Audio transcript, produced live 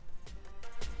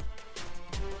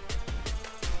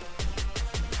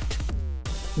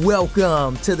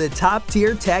Welcome to the Top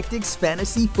Tier Tactics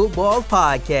Fantasy Football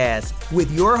Podcast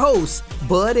with your hosts,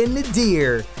 Bud and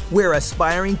Nadir, where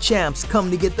aspiring champs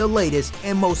come to get the latest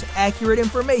and most accurate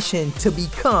information to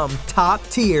become top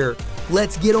tier.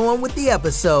 Let's get on with the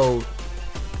episode.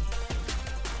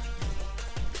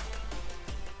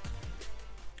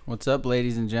 What's up,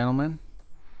 ladies and gentlemen?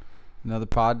 Another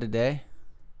pod today.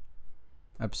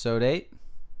 Episode 8.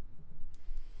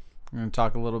 We're going to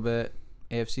talk a little bit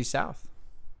AFC South.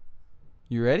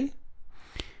 You ready?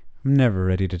 I'm never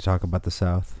ready to talk about the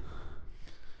South.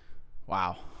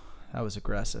 Wow. That was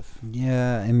aggressive.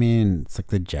 Yeah, I mean, it's like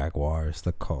the Jaguars,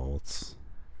 the Colts,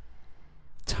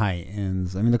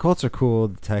 Titans. I mean, the Colts are cool,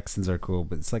 the Texans are cool,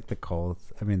 but it's like the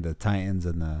Colts. I mean, the Titans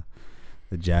and the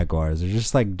Jaguars are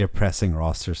just like depressing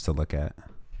rosters to look at.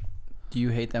 Do you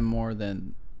hate them more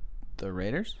than the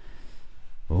Raiders?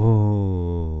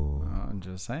 Oh. I'm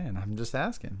just saying. I'm just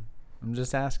asking.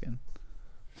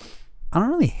 I don't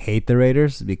really hate the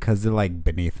Raiders because they're like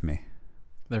beneath me.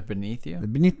 They're beneath you? They're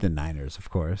beneath the Niners, of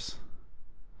course.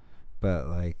 But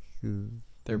like...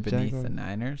 They're beneath the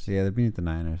Niners? Yeah, they're beneath the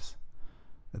Niners.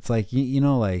 It's like, you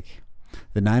know, like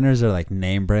the Niners are like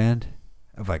name brand.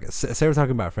 Of like, say we're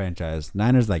talking about franchise.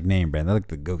 Niners like name brand. They're like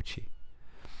the Gucci.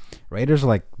 Raiders are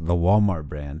like the Walmart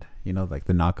brand. You know, like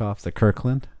the knockoffs, the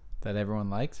Kirkland. That everyone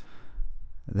likes?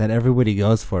 That everybody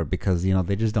goes for because, you know,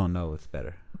 they just don't know what's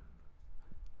better.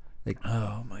 Like,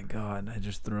 oh my God! I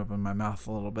just threw up in my mouth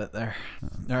a little bit there.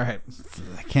 All right,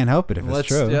 I can't help it if it's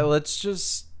true. Yeah, let's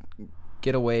just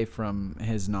get away from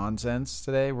his nonsense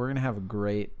today. We're gonna have a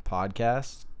great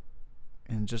podcast,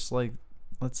 and just like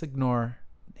let's ignore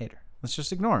Nader. Let's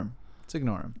just ignore him. Let's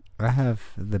ignore him. I have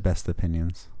the best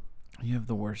opinions. You have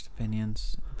the worst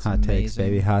opinions. It's hot amazing. takes,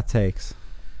 baby. Hot takes.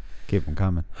 Keep them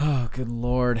coming. Oh, good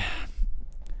Lord.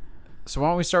 So why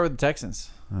don't we start with the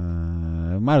Texans?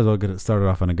 Might as well get it started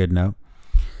off on a good note.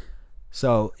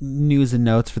 So, news and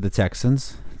notes for the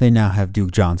Texans. They now have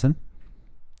Duke Johnson.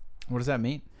 What does that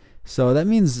mean? So that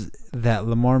means that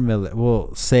Lamar Miller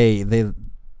will say they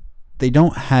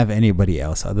don't have anybody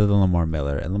else other than Lamar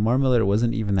Miller. And Lamar Miller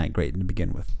wasn't even that great to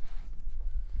begin with.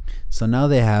 So now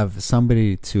they have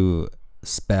somebody to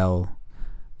spell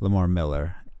Lamar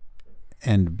Miller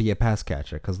and be a pass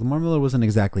catcher. Because Lamar Miller wasn't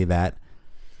exactly that.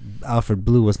 Alfred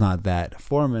Blue was not that.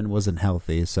 Foreman wasn't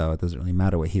healthy, so it doesn't really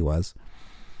matter what he was.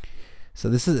 So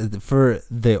this is for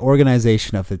the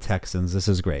organization of the Texans. This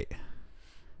is great.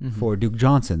 Mm-hmm. For Duke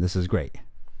Johnson, this is great.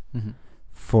 Mm-hmm.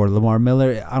 For Lamar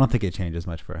Miller, I don't think it changes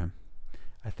much for him.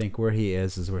 I think where he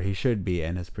is where he should be,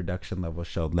 and his production level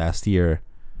showed last year.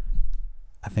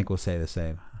 I think we'll say the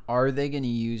same. Are they going to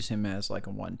use him as like a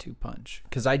 1-2 punch?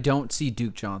 Because I don't see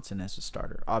Duke Johnson as a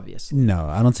starter, obviously. No,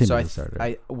 I don't see him as a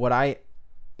starter. What I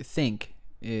think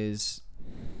is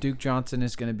Duke Johnson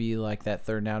is going to be like that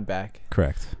third down back.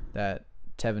 Correct. That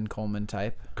Tevin Coleman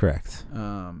type. Correct.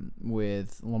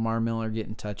 With Lamar Miller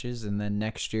getting touches, and then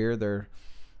next year they're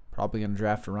probably going to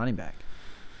draft a running back.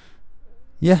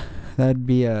 Yeah, that'd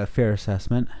be a fair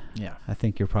assessment. Yeah. I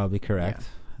think you're probably correct.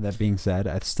 Yeah. That being said,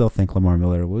 I still think Lamar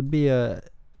Miller would be a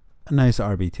nice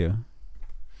RB2.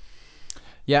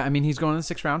 Yeah, I mean, he's going in the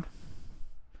 6th round.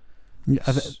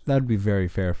 Yeah, that'd be very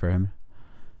fair for him.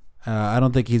 I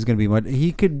don't think he's going to be much.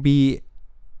 He could be.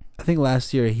 I think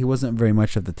last year he wasn't very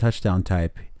much of the touchdown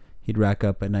type. He'd rack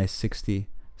up a nice 60,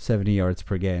 70 yards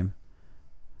per game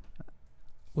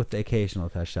with the occasional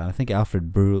touchdown. I think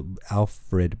Alfred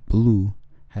Blue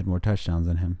had more touchdowns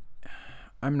than him.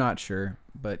 I'm not sure,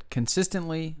 but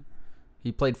consistently,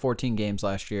 he played 14 games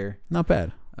last year. Not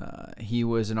bad. He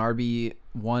was an RB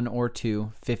 1 or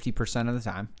 2 50% of the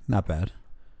time. Not bad.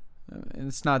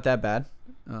 It's not that bad.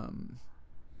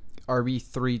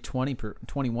 RB3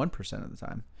 21% of the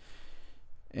time.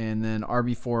 And then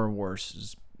RB4 or worse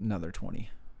is another 28%,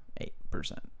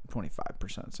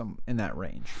 25%, some in that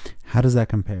range. How does that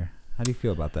compare? How do you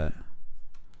feel about that?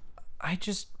 I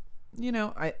just,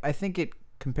 I think it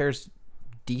compares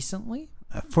decently.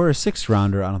 For a 6th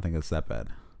rounder, I don't think it's that bad.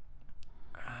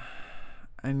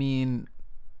 I mean,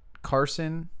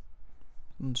 Carson,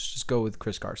 let's just go with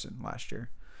Chris Carson last year.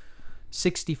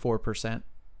 64%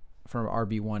 from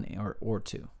RB1 or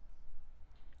 2.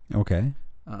 Okay.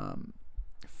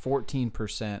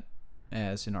 14%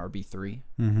 as an RB3.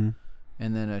 Mm-hmm.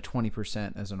 And then a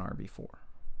 20% as an RB4.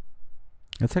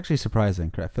 That's actually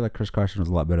surprising. I feel like Chris Carson was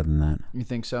a lot better than that. You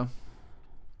think so?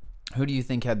 Who do you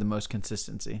think had the most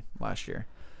consistency last year?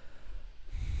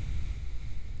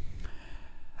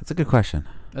 That's a good question.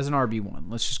 As an RB1.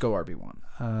 Let's just go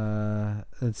RB1.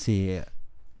 Let's see.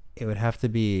 It would have to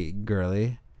be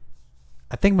Gurley.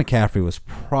 I think McCaffrey was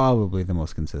probably the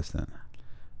most consistent.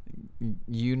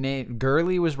 You named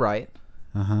Gurley was right.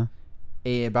 Uh-huh.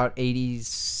 About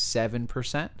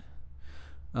 87%.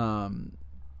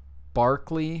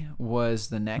 Barkley was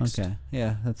the next. Okay.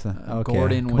 Yeah, that's okay.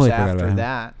 Gordon was Completely forgot about after him.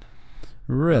 that.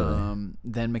 Really?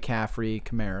 Then McCaffrey,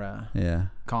 Kamara, Yeah.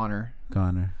 Connor.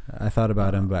 I thought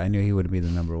about him, but I knew he would be the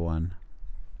number one.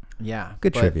 Yeah.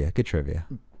 Good trivia.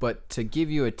 But to give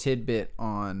you a tidbit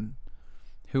on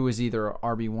who was either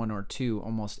RB1 or 2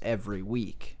 almost every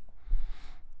week,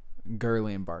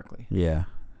 Gurley and Barkley. Yeah.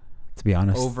 To be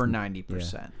honest. Over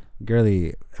 90%. Yeah.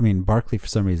 Gurley, Barkley for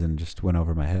some reason just went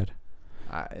over my head.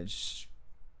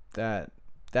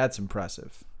 That's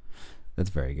impressive. That's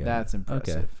very good. That's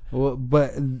impressive. Okay. Well,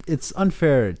 but it's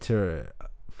unfair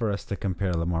for us to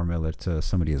compare Lamar Miller to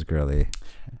somebody as Gurley.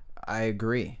 I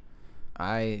agree.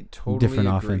 I totally Different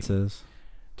agree. offenses,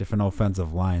 different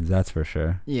offensive lines, that's for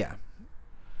sure. Yeah.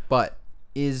 But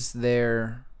is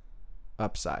there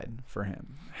upside for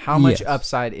him? How much Yes.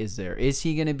 upside is there? Is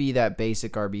he going to be that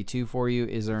basic RB2 for you?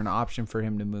 Is there an option for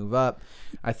him to move up?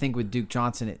 I think with Duke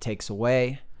Johnson, it takes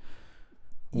away.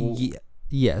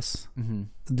 Yes. Mm-hmm.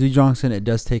 Duke Johnson, it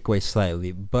does take away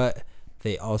slightly, but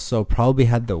they also probably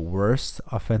had the worst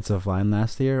offensive line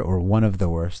last year, or one of the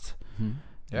worst. Mm-hmm.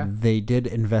 Yeah. They did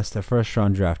invest a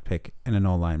first-round draft pick in an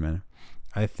O-lineman.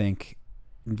 I think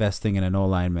investing in an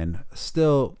O-lineman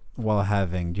still, while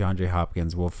having DeAndre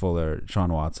Hopkins, Will Fuller,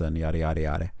 Sean Watson, yada, yada,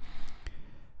 yada,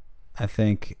 I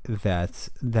think that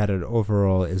it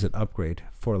overall is an upgrade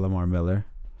for Lamar Miller.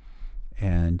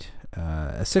 And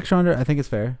a 6th-rounder, I think it's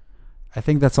fair. I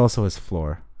think that's also his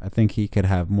floor. I think he could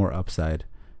have more upside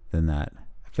than that.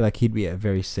 I feel like he'd be a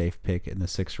very safe pick in the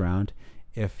 6th round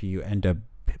if you end up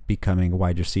becoming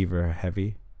wide receiver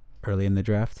heavy early in the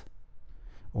draft.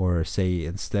 Or say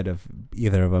instead of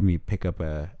either of them, you pick up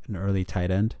an early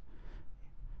tight end.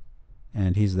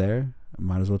 And he's there.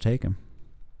 Might as well take him.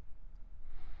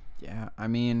 Yeah,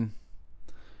 I'm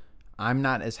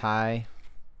not as high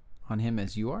on him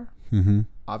as you are. Mm-hmm.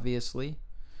 Obviously,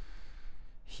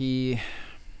 I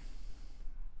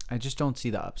just don't see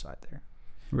the upside there.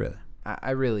 Really?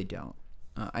 I really don't.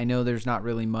 I know there's not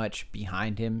really much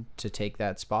behind him to take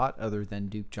that spot other than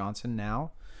Duke Johnson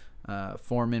now.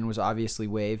 Foreman was obviously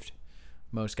waived.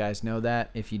 Most guys know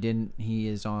that. If you didn't, he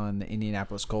is on the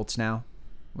Indianapolis Colts now,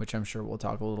 which I'm sure we'll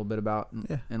talk a little bit about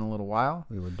in a little while.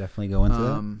 We would definitely go into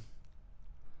that.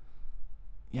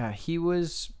 Yeah, he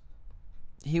was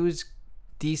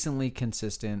decently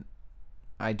consistent.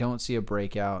 I don't see a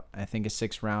breakout. I think a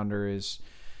 6th-rounder is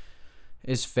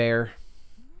fair.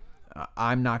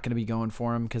 I'm not going to be going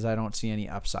for him because I don't see any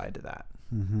upside to that.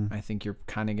 Mm-hmm. I think you're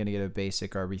kind of going to get a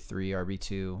basic RB3,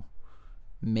 RB2,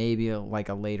 maybe a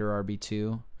later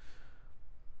RB2.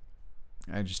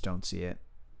 I just don't see it.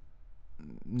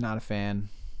 Not a fan.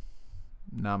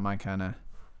 Not my kind of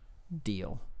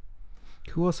deal.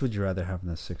 Who else would you rather have in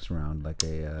the 6th round? Like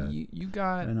You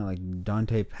got... I don't know, like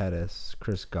Dante Pettis,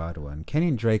 Chris Godwin.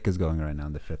 Kenyon Drake is going right now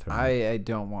in the 5th round. I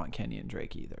don't want Kenyon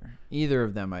Drake either. Either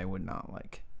of them I would not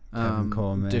like. Kevin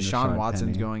Coleman, Deshaun Rashad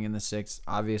Watson's Penny. going in the 6th.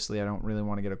 Obviously, I don't really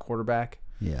want to get a quarterback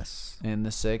Yes. in the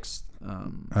 6th.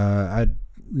 I'd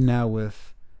now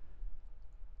with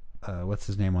what's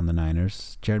his name on the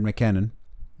Niners? Jared McKinnon.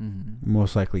 Mm-hmm.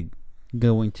 Most likely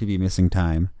going to be missing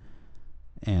time.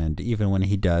 And even when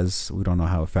he does, we don't know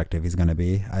how effective he's going to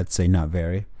be. I'd say not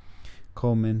very.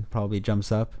 Coleman probably jumps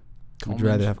up. Would you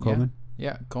rather have Coleman?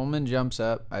 Yeah, Coleman jumps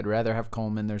up. I'd rather have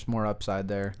Coleman. There's more upside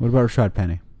there. What about Rashad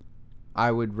Penny? I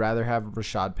would rather have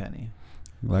Rashad Penny.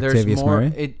 Latavius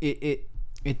Murray?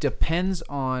 It depends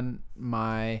on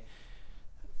my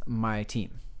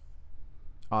team.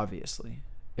 Obviously.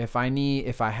 If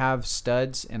I have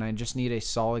studs and I just need a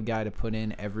solid guy to put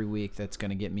in every week that's going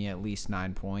to get me at least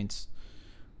 9 points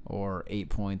or 8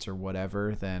 points or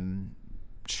whatever, then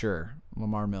sure,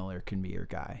 Lamar Miller can be your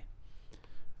guy.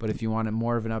 But if you want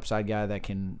more of an upside guy that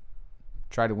can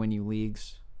try to win you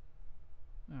leagues,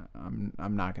 I'm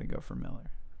not going to go for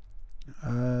Miller.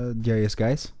 Darius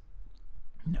Guice?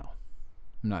 No,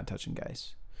 I'm not touching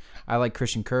guys. I like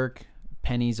Christian Kirk.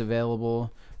 Penny's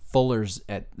available. Fuller's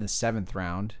at the 7th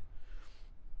round.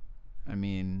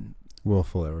 Will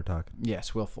Fuller, we're talking.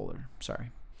 Yes, Will Fuller. Sorry.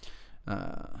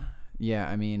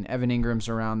 Evan Ingram's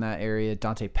around that area.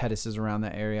 Dante Pettis is around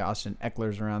that area. Austin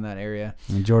Eckler's around that area.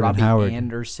 And Jordan Robbie Howard.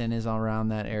 Anderson is around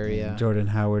that area. And Jordan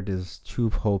Howard is two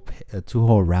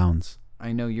whole rounds.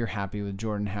 I know you're happy with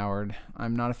Jordan Howard.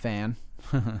 I'm not a fan.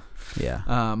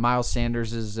 Yeah. Miles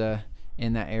Sanders is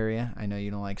in that area. I know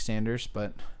you don't like Sanders,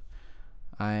 but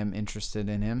I am interested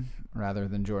in him rather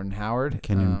than Jordan Howard.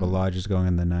 Kenyon Ballage is going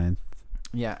in the 9th.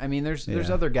 Yeah, I mean, there's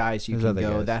Yeah. other guys you There's can other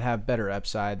go guys. that have better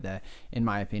upside that, in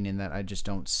my opinion, that I just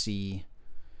don't see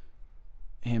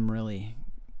him really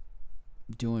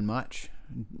doing much,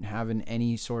 having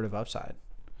any sort of upside.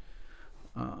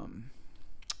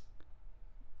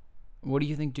 What do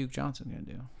you think Duke Johnson's going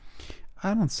to do?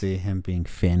 I don't see him being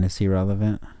fantasy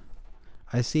relevant.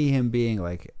 I see him being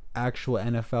like actual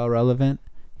NFL relevant.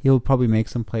 He'll probably make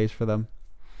some plays for them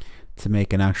to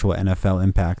make an actual NFL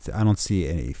impact. I don't see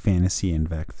a fantasy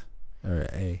impact out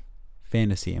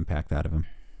of him.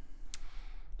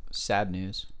 Sad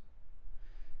news.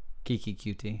 Kiki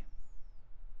QT.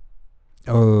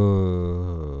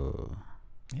 Oh,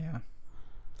 Yeah.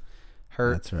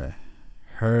 Hurt. that's right.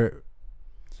 Her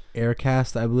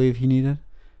Aircast, I believe he needed.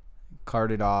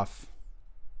 Carted off.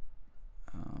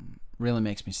 Really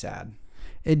makes me sad.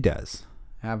 It does.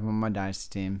 Have him on my dynasty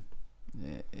team.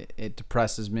 It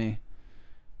depresses me.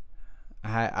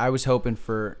 I was hoping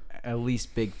for at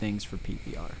least big things for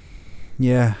PPR.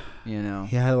 Yeah, You know,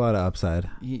 he had a lot of upside.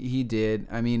 he did.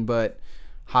 I mean, but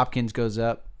Hopkins goes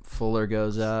up, Fuller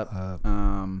goes up.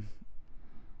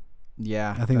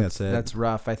 Yeah, I think that's it. That's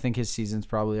rough. I think his season's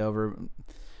probably over.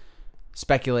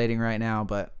 Speculating right now,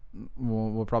 but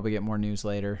we'll probably get more news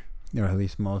later. Or at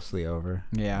least mostly over.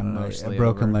 Yeah, I don't know. mostly A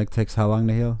broken over. leg takes how long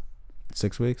to heal?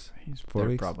 6 weeks? They're 4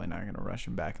 weeks? probably not going to rush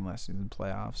him back unless he's in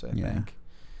playoffs, I Yeah. think.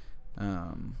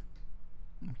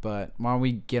 But why don't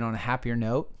we get on a happier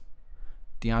note?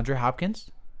 DeAndre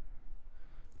Hopkins.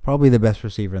 Probably the best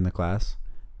receiver in the class.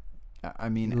 I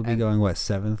mean, He'll be an going, what,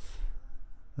 7th?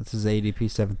 That's his ADP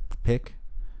 7th pick.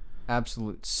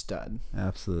 absolute stud.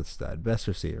 Absolute stud. Best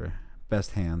receiver.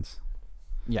 Best hands.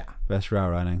 Yeah, Best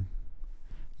route running.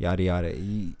 Yada, yada.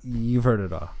 You've heard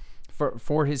it all.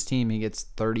 for his team, he gets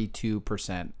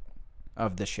 32%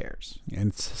 of the shares.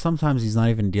 And sometimes he's not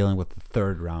even dealing with the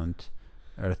third round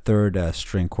or third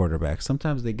string quarterback.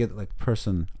 Sometimes they get like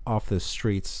person off the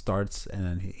streets, starts, and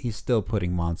then he's still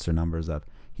putting monster numbers up.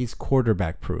 He's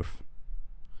quarterback proof.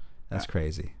 That's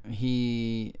crazy.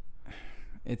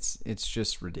 It's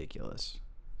just ridiculous.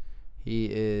 He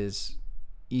is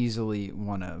easily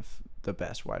one of the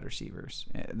best wide receivers,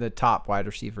 the top wide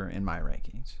receiver in my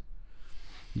rankings.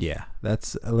 Yeah,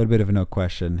 that's a little bit of a no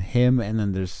question. Him, and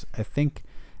then there's, I think,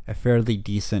 a fairly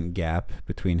decent gap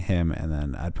between him and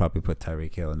then I'd probably put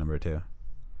Tyreek Hill at number 2.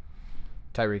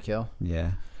 Tyreek Hill.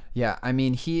 Yeah. Yeah, I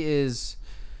mean, he is,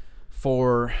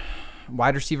 for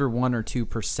wide receiver 1 or 2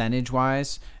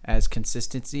 percentage-wise as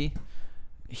consistency,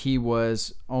 he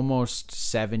was almost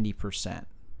 70%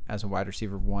 as a wide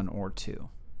receiver 1 or 2.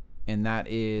 And that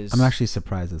is... I'm actually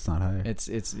surprised it's not higher.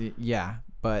 Yeah,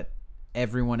 but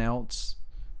everyone else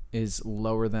is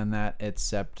lower than that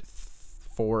except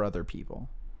 4 other people.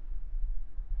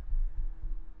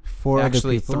 4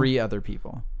 Actually, other people? 3 other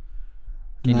people.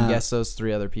 Can you guess those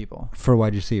 3 other people? For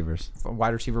wide receivers. For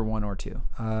wide receiver 1 or 2.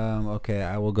 Okay,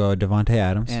 I will go Devontae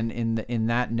Adams. And in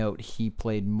that note, he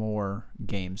played more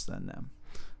games than them.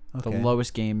 Okay. The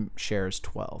lowest game share is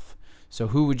 12. So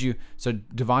who would you... So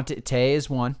Devontae Tay is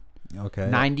 1. Okay.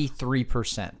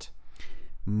 93%.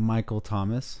 Michael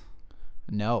Thomas.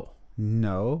 No.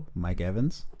 No. Mike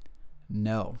Evans.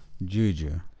 No.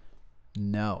 Juju.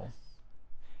 No.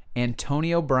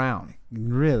 Antonio Brown.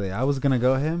 Really? I was going to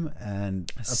go him,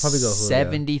 and I'll probably go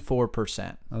Julio.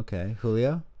 74%. Okay.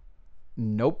 Julio?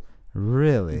 Nope.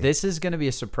 Really? This is going to be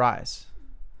a surprise.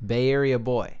 Bay Area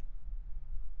boy.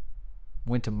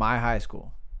 Went to my high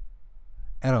school.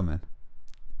 Edelman.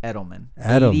 Edelman.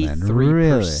 Edelman,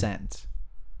 83%.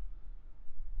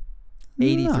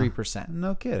 83%.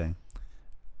 No kidding.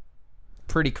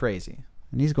 Pretty crazy.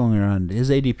 And he's going around. His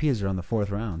ADP is around the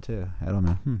 4th round, too.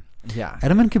 Edelman. Yeah.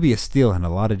 Edelman could be a steal in a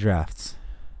lot of drafts.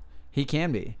 He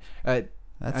can be. That's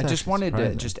I just actually wanted to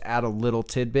surprising. just add a little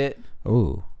tidbit.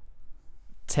 Ooh.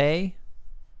 Tay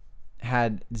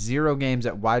had 0 games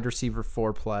at wide receiver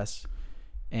 4+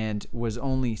 and was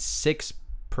only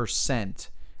 6%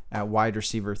 at wide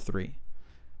receiver 3.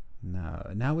 No.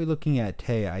 Now we're looking at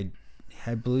Tay.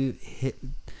 I believe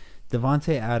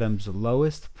Devontae Adams'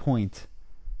 lowest point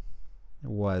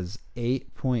was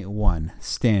 8.1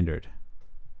 standard.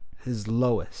 His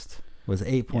lowest was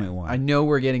 8.1. I know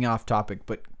we're getting off topic,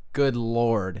 but good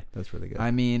Lord. That's really good.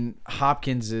 I mean,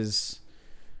 Hopkins is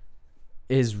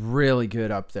really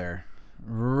good up there.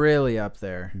 Really up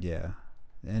there. Yeah.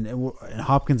 And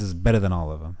Hopkins is better than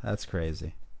all of them. That's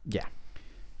crazy. Yeah.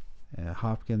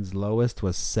 Hopkins' lowest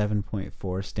was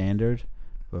 7.4 standard.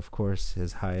 But of course,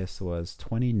 his highest was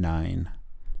 29.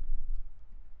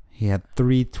 He had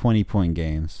 3 20-point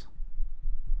games.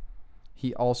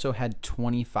 He also had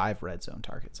 25 red zone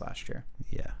targets last year.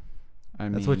 Yeah.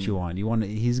 That's what you want.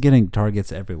 He's getting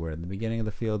targets everywhere, in the beginning of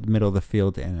the field, middle of the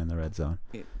field, and in the red zone.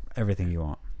 Everything you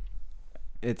want.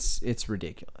 It's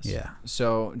ridiculous. Yeah.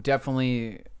 So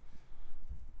definitely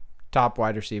top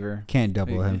wide receiver. Can't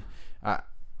double him.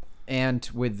 And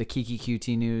with the Kiki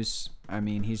QT news, I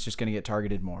mean, he's just going to get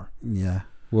targeted more. Yeah.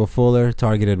 Will Fuller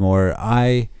targeted more.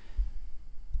 I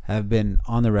have been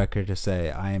on the record to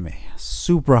say I am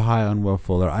super high on Will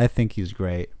Fuller. I think he's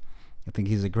great. I think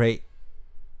he's a great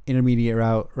intermediate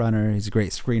route runner. He's a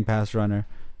great screen pass runner.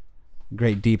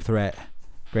 Great deep threat.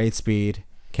 Great speed.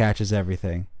 Catches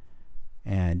everything.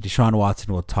 And Deshaun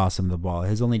Watson will toss him the ball.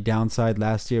 His only downside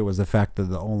last year was the fact that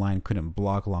the O-line couldn't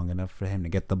block long enough for him to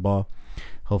get the ball.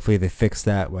 Hopefully they fix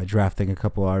that by drafting a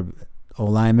couple of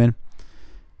O-linemen.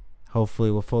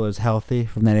 Hopefully Will Fuller's healthy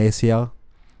from that ACL.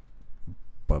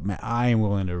 But man, I am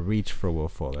willing to reach for Will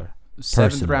Fuller.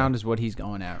 7th round is what he's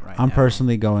going at right now. I'm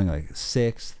personally going like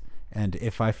 6th, and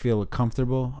if I feel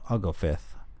comfortable, I'll go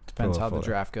 5th. Depends how the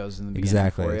draft goes in the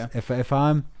beginning for you.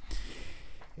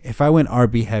 If I went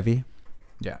RB heavy,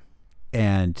 yeah,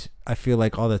 and I feel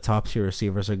like all the top tier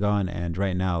receivers are gone, and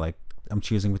right now like I'm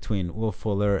choosing between Will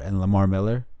Fuller and Lamar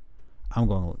Miller, I'm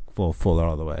going Will Fuller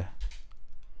all the way.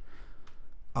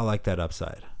 I like that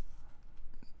upside.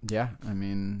 Yeah, I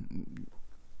mean,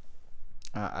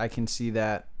 I can see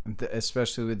that,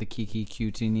 especially with the Kiki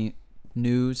QT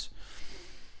news.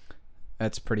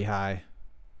 That's pretty high.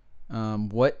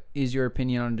 What is your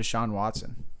opinion on Deshaun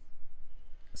Watson?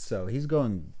 So he's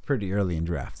going pretty early in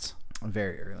drafts.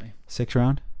 Very early. 6th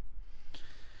round?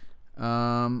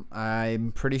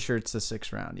 I'm pretty sure it's the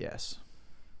 6th round, yes.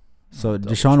 So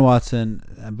Deshaun Watson,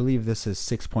 I believe this is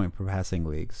 6 point per passing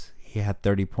leagues. He had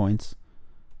 30 points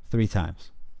 3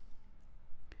 times.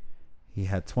 He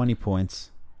had 20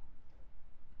 points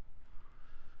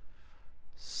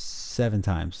 7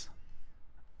 times.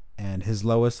 And his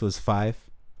lowest was 5,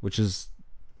 which is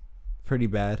pretty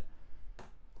bad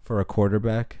for a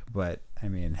quarterback. But, I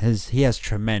mean, he has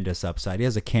tremendous upside. He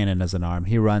has a cannon as an arm.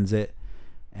 He runs it.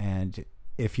 And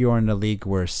if you're in a league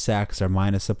where sacks are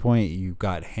minus a point, you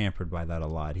got hampered by that a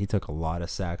lot. He took a lot of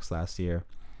sacks last year.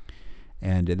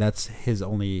 And that's his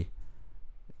only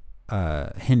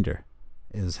hinder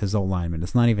is his old lineman.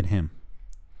 It's not even him.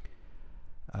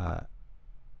 I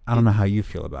don't know how you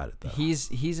feel about it, though.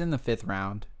 He's in the 5th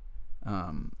round.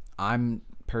 I'm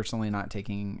personally not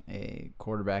taking a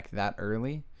quarterback that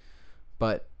early,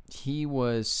 but he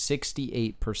was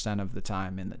 68% of the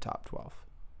time in the top 12.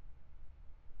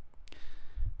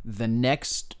 The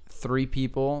next 3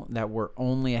 people that were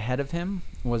only ahead of him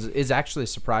is actually a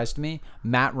surprise to me.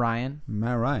 Matt Ryan.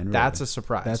 Really. That's a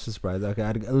surprise. That's a surprise. Okay,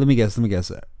 let me guess.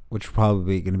 Which is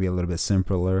probably going to be a little bit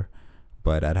simpler,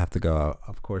 but I'd have to go,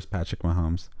 of course, Patrick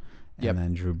Mahomes. And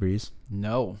then Drew Brees.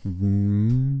 No.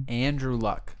 Andrew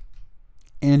Luck.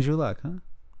 Andrew Luck, huh?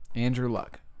 Andrew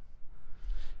Luck.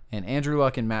 And Andrew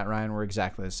Luck and Matt Ryan were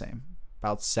exactly the same.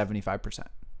 About 75%.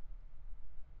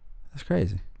 That's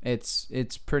crazy.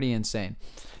 It's pretty insane.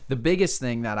 The biggest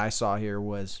thing that I saw here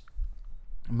was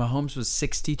Mahomes was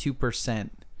 62%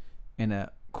 in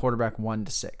a quarterback 1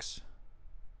 to 6.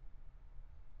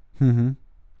 Mm-hmm.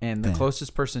 And the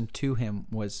closest person to him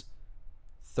was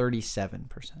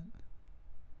 37%.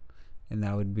 And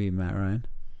that would be Matt Ryan?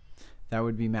 That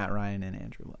would be Matt Ryan and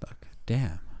Andrew Luck.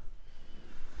 Damn.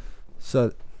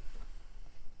 So,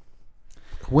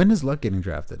 when is Luck getting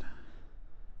drafted?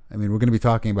 I mean, we're going to be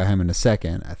talking about him in a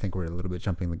second. I think we're a little bit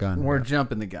jumping the gun. We're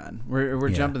jumping the gun. We're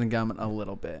jumping the gun a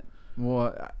little bit.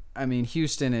 Well, I mean,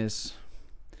 Houston is...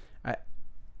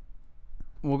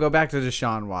 We'll go back to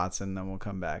Deshaun Watson, then we'll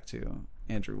come back to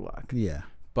Andrew Luck. Yeah.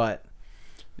 But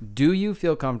do you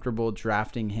feel comfortable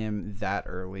drafting him that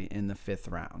early in the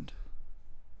 5th round?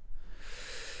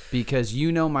 Because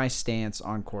you know my stance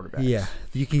on quarterbacks. Yeah.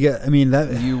 You can get, I mean,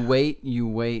 that. You wait.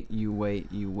 And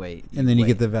then you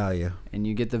get the value. And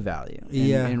you get the value.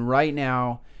 Yeah. And right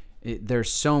now,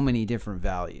 there's so many different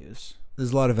values.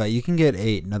 There's a lot of value. You can get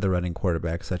another running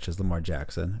quarterback, such as Lamar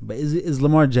Jackson. But is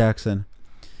Lamar Jackson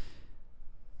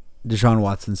Deshaun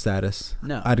Watson status?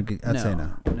 No. I'd say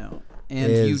no. No.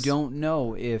 And you don't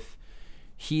know if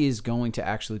he is going to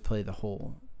actually play the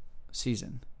whole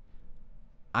season.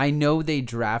 I know they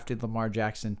drafted Lamar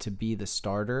Jackson to be the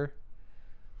starter,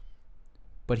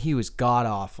 but he was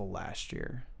god-awful last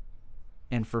year.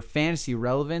 And for fantasy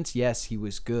relevance, yes, he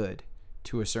was good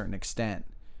to a certain extent.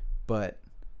 But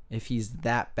if he's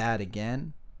that bad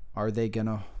again, are they going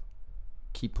to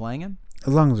keep playing him?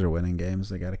 As long as they're winning games,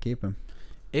 they got to keep him.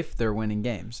 If they're winning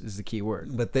games is the key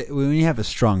word. But when you have a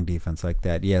strong defense like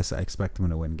that, yes, I expect them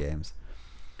to win games.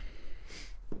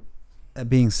 That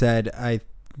being said, I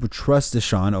would trust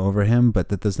Deshaun over him, but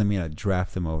that doesn't mean I'd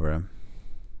draft him over him.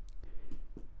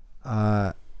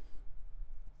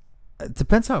 It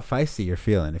depends how feisty you're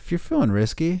feeling. If you're feeling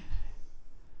risky,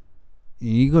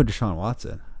 you go Deshaun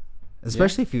Watson.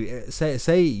 Especially if you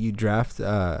say you draft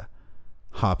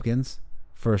Hopkins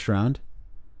first round,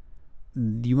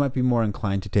 you might be more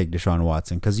inclined to take Deshaun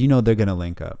Watson because you know they're going to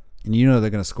link up and you know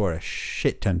they're going to score a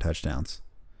shit ton touchdowns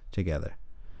together.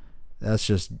 That's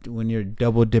just when you're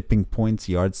double dipping points,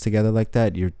 yards together like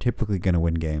that, you're typically going to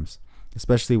win games,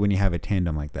 especially when you have a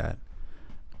tandem like that.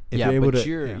 If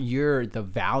you're the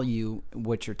value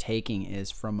what you're taking is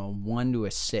from a 1 to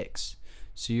a 6.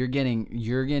 So you're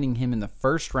getting him in the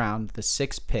first round. The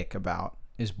 6th pick about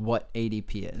is what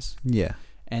ADP is. Yeah.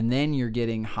 And then you're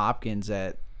getting Hopkins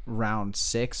at round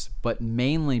 6, but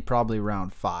mainly probably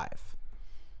round 5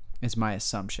 is my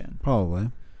assumption.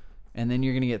 Probably. And then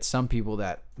you're going to get some people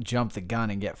that jump the gun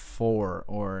and get 4,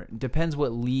 or depends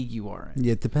what league you are in.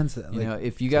 Yeah, it depends.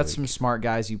 If you got some smart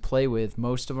guys you play with,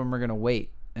 most of them are going to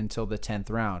wait until the 10th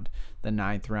round, the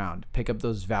 9th round. Pick up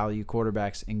those value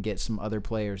quarterbacks and get some other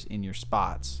players in your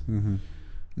spots. Mm-hmm.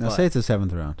 Now, say it's a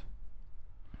 7th round.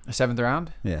 A 7th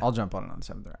round? Yeah. I'll jump on it on the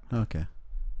 7th round. Okay.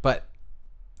 But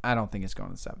I don't think it's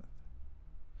going to the 7th.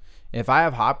 If I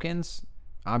have Hopkins,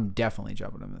 I'm definitely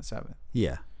jumping him in the 7th.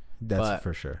 Yeah, that's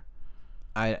for sure.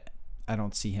 I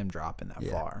don't see him dropping that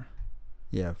far.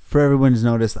 Yeah. For everyone's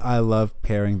noticed, I love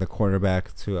pairing the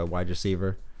quarterback to a wide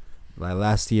receiver. Like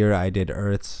last year, I did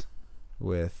Ertz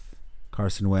with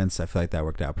Carson Wentz. I feel like that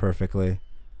worked out perfectly.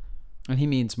 And he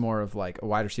means more of like a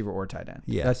wide receiver or tight end.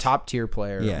 Yes. A top tier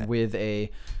player with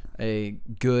a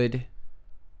good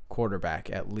quarterback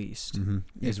at least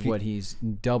is what he's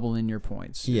doubling your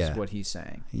points is what he's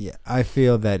saying. Yeah. I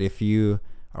feel that if you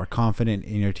are confident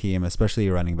in your team, especially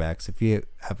your running backs, if you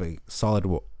have a solid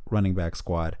running back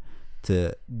squad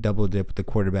to double dip the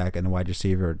quarterback and the wide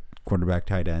receiver, quarterback,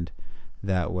 tight end,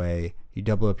 that way you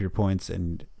double up your points,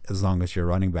 and as long as your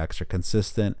running backs are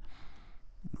consistent,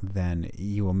 then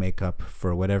you will make up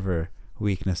for whatever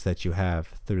weakness that you have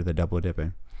through the double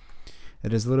dipping.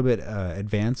 It is a little bit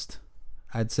advanced,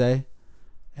 I'd say,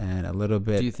 and a little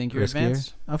bit. Do you think you're riskier.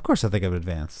 advanced? Of course I think I'm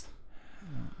advanced.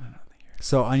 I don't think you're.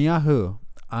 So on Yahoo,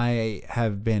 I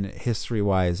have been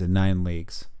history-wise in 9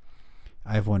 leagues.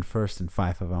 I've won first in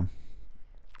 5 of them.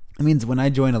 It means when I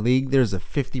join a league, there's a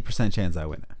 50% chance I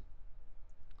win it.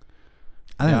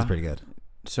 I think that's pretty good.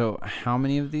 So how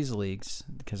many of these leagues,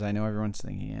 because I know everyone's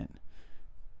thinking it,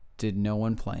 did no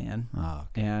one play in? Oh,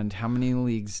 okay. And how many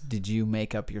leagues did you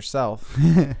make up yourself?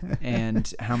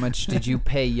 And how much did you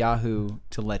pay Yahoo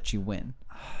to let you win?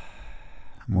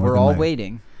 We're all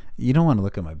waiting. You don't want to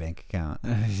look at my bank account.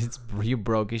 You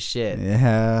broke as shit.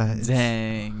 Yeah.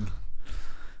 Dang.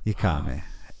 You caught me.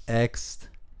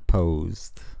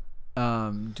 Exposed.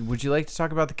 Would you like to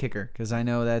talk about the kicker? Because I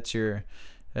know that's your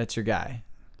guy.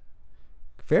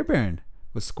 Fairbairn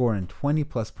was scoring 20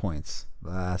 plus points the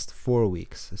last 4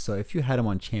 weeks. So if you had him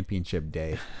on championship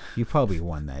day, you probably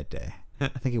won that day. I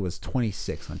think it was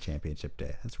 26 on championship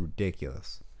day. That's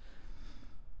ridiculous.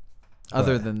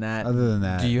 Other than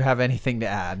that, do you have anything to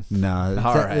add? No.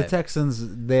 Right. The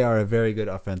Texans, they are a very good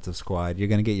offensive squad. You're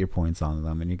going to get your points on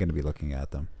them, and you're going to be looking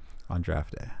at them on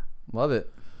draft day. Love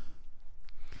it.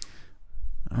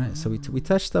 All right, so we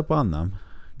touched up on them.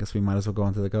 Guess we might as well go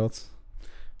into the Colts.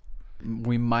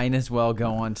 We might as well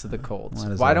go on to the Colts.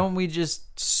 Why don't we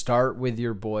just start with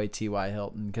your boy T.Y.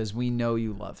 Hilton? Because we know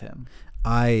you love him.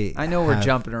 I know we're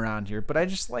jumping around here, but I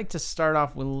just like to start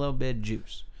off with a little bit of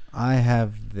juice. I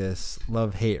have this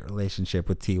love-hate relationship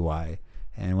with T.Y.,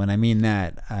 and when I mean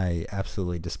that, I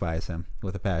absolutely despise him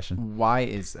with a passion. Why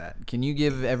is that? Can you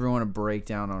give everyone a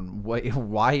breakdown on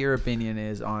why your opinion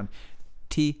is on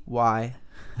T.Y.?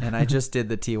 And I just did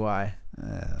the T.Y.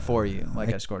 for you,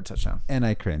 I scored a touchdown. And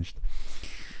I cringed.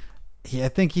 I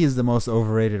think he is the most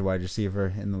overrated wide receiver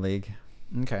in the league.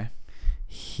 Okay.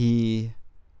 He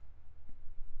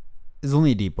is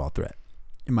only a deep ball threat,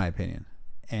 in my opinion.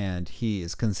 And he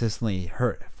is consistently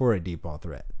hurt for a deep ball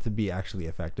threat to be actually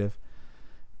effective.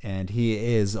 And he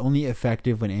is only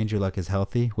effective when Andrew Luck is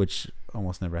healthy, which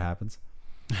almost never happens.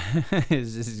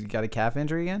 Is he got a calf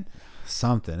injury again?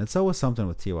 Something. It's always something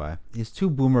with T.Y. He's too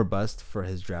boomer bust for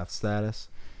his draft status.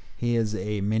 He is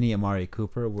a mini Amari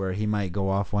Cooper where he might go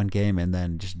off one game and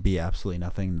then just be absolutely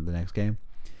nothing the next game.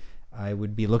 I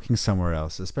would be looking somewhere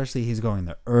else, especially he's going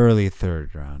the early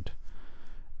third round.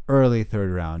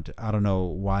 I don't know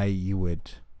why you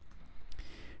would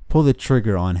pull the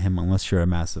trigger on him unless you're a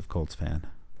massive Colts fan.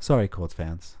 Sorry, Colts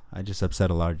fans. I just upset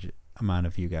a large amount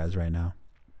of you guys right now.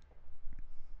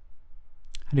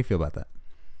 How do you feel about that?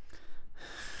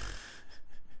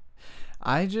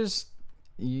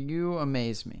 You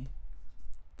amaze me.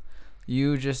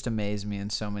 You just amaze me in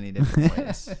so many different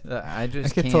ways. I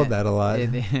just get can't. told that a lot.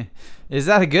 Is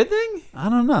that a good thing? I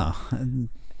don't know.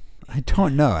 I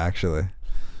don't know, actually.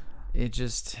 It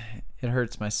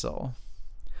hurts my soul.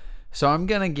 So I'm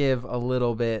going to give a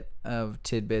little bit of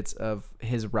tidbits of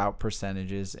his route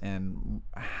percentages and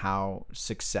how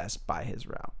success by his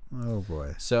route. Oh,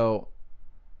 boy. So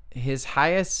his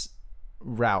highest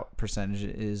route percentage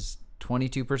is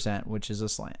 22%, which is a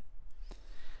slant.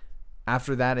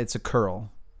 After that, it's a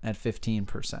curl at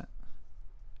 15%.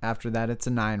 After that, it's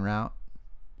a 9 route.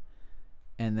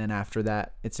 And then after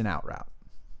that, it's an out route.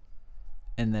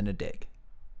 And then a dig.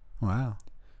 Wow.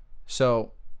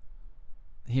 So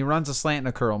he runs a slant and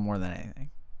a curl more than anything.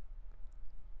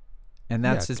 And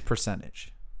that's his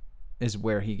percentage, is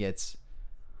where he gets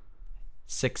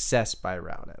success by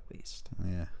route, at least.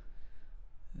 Yeah.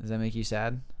 Does that make you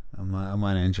sad? I'm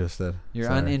uninterested. You're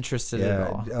Sorry. uninterested at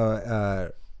all.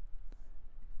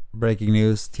 Breaking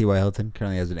news: T.Y. Hilton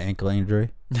currently has an ankle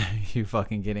injury. You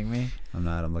fucking kidding me? I'm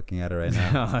not. I'm looking at it right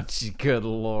now. Oh, good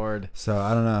Lord. So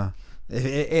I don't know.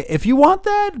 If you want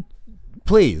that,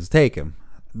 please take him.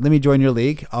 Let me join your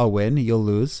league. I'll win. You'll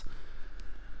lose.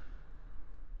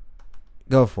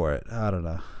 Go for it. I don't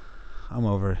know. I'm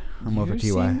over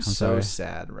T.Y. I'm so sorry.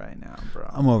 sad right now, bro.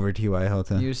 I'm over T.Y.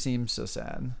 Hilton. You seem so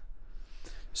sad.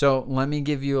 So let me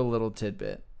give you a little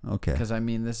tidbit. Okay. Because, I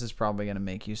mean, this is probably going to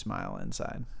make you smile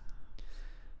inside.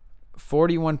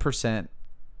 41%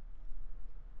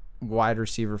 wide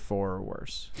receiver 4 or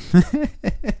worse.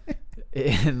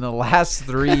 In the last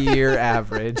 3-year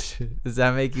average. Does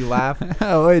that make you laugh?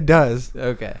 Oh, it does.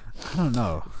 Okay. I don't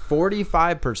know.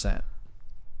 45%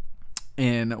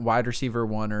 in wide receiver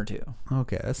 1 or 2.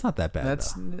 Okay, that's not that bad.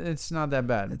 It's not that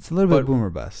bad. It's a little bit boomer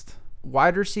bust.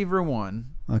 Wide receiver 1,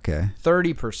 Okay.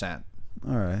 30%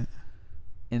 All right.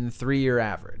 in the 3-year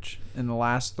average in the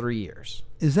last 3 years.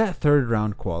 Is that third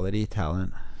round quality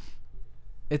talent?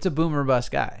 It's a boomer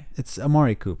bust guy. It's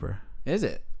Amari Cooper. Is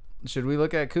it? Should we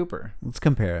look at Cooper? Let's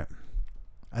compare it.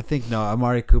 I think no,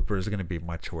 Amari Cooper is going to be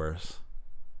much worse.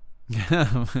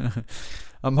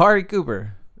 Amari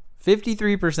Cooper,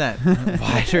 53%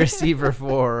 wide receiver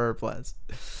 4 or plus.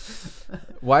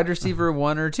 Wide receiver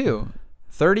 1 or 2,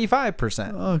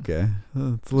 35%. Okay,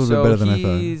 it's a little bit better than I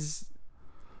thought.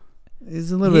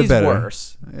 He's a little bit better.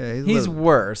 Worse. Yeah, he's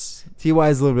worse. T.Y.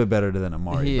 is a little bit better than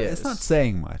Amari. He but is. It's not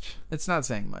saying much. It's not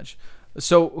saying much.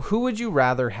 So who would you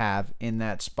rather have in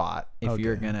that spot if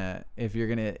you're gonna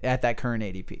at that current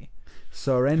ADP?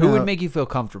 So right now, who would make you feel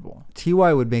comfortable?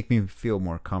 T.Y. would make me feel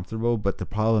more comfortable, but the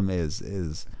problem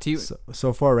is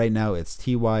so far right now it's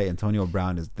T.Y. Antonio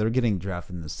Brown they're getting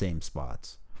drafted in the same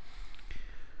spots.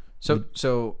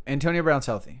 So Antonio Brown's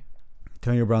healthy.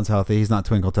 Antonio Brown's healthy. He's not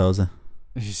twinkle toes.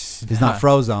 He's not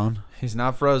Frozone. He's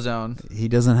not Frozone. He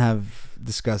doesn't have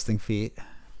disgusting feet.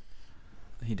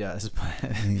 He does,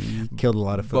 but he killed a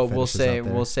lot of foot. But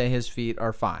we'll say his feet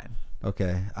are fine.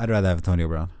 Okay, I'd rather have Antonio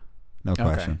Brown. No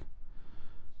question. Okay.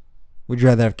 Would you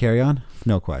rather have Carry-On?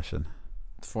 No question.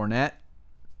 Fournette.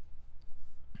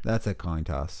 That's a coin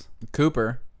toss.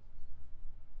 Cooper.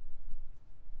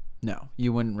 No,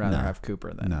 you wouldn't rather have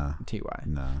Cooper than T.Y.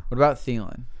 No. What about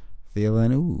Thielen?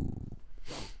 Thielen, ooh.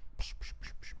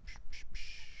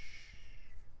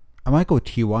 I might go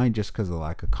T.Y. just because of the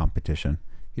lack of competition.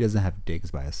 He doesn't have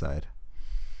Diggs by his side.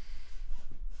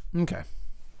 Okay.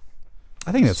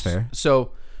 I think that's fair.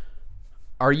 So,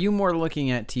 are you more looking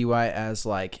at T.Y. as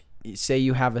like, say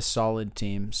you have a solid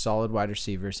team, solid wide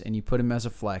receivers, and you put him as a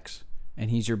flex, and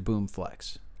he's your boom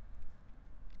flex?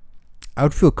 I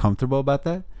would feel comfortable about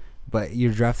that, but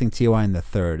you're drafting T.Y. in the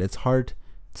third. It's hard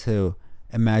to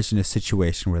imagine a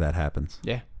situation where that happens.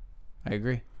 Yeah, I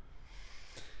agree.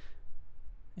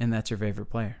 And that's your favorite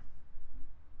player.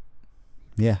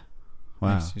 Yeah.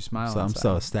 Wow. Makes you smile. So I'm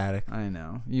so ecstatic. I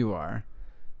know. You are.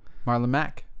 Marlon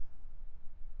Mack.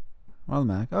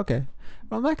 Okay.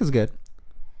 Marlon Mack is good.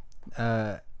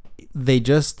 They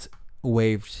just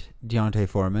waived Deontay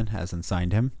Foreman, hasn't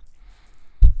signed him.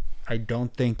 I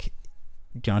don't think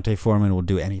Deontay Foreman will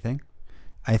do anything.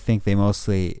 I think they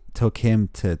mostly took him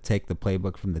to take the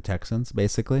playbook from the Texans,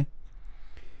 basically.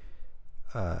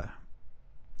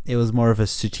 It was more of a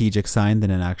strategic sign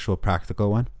than an actual practical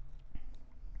one.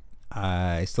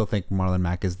 I still think Marlon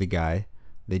Mack is the guy.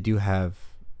 They do have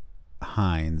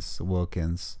Hines,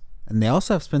 Wilkins, and they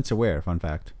also have Spencer Ware, fun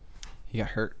fact. He got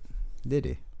hurt. Did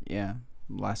he? Yeah.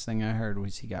 Last thing I heard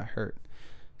was he got hurt.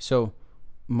 So,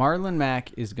 Marlon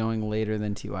Mack is going later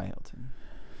than T.Y. Hilton.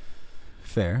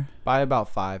 Fair. By about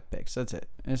 5 picks. That's it.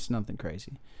 It's nothing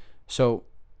crazy. So,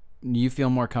 you feel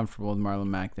more comfortable with Marlon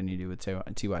Mack than you do with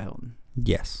T.Y. Hilton?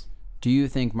 Yes. Do you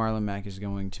think Marlon Mack is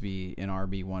going to be an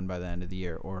RB1 by the end of the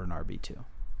year or an RB2?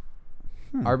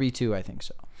 RB2, I think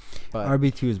so. But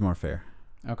RB2 is more fair.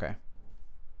 okay.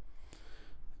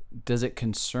 Does it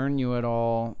concern you at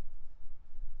all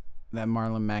that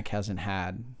Marlon Mack hasn't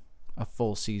had a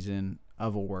full season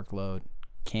of a workload?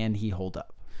 Can he hold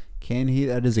up? Can he?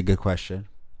 That is a good question.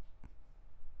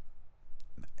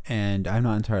 And I'm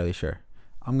not entirely sure.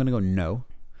 I'm going to go no,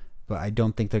 but I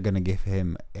don't think they're going to give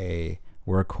him a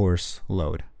workhorse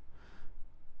load.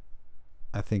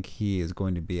 I think he is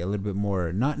going to be a little bit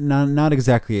more, not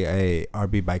exactly a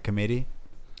RB by committee,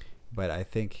 but I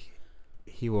think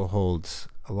he will hold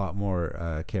a lot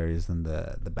more carries than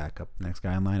the backup next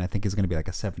guy in line. I think he's going to be like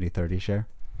a 70-30 share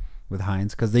with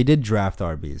Hines, because they did draft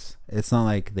RBs. It's not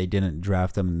like they didn't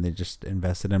draft them and they just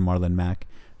invested in Marlon Mack.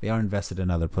 They are invested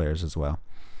in other players as well.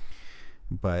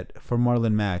 But for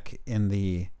Marlon Mack,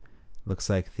 looks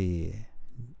like the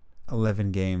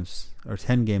 11 games or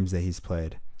 10 games that he's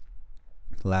played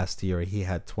last year, he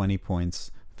had 20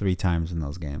 points 3 times in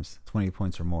those games, 20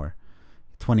 points or more,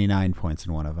 29 points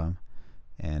in one of them.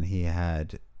 And he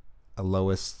had a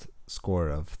lowest score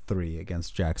of 3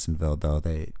 against Jacksonville, though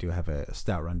they do have a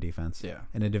stout run defense. Yeah.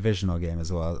 In a divisional game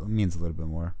as well. It means a little bit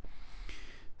more.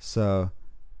 So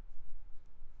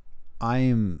I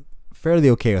am fairly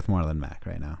okay with Marlon Mack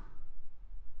right now.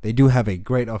 They do have a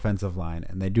great offensive line,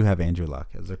 and they do have Andrew Luck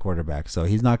as their quarterback. So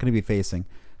he's not going to be facing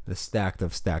the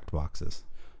stacked boxes.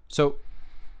 So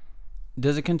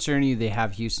does it concern you they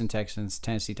have Houston Texans,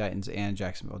 Tennessee Titans, and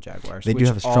Jacksonville Jaguars? They do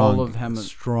have a strong, all of them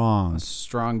strong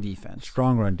defense.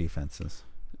 Strong run defenses.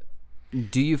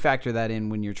 Do you factor that in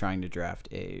when you're trying to draft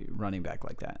a running back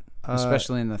like that,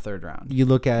 especially in the third round? You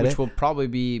look at which it, will probably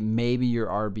be maybe your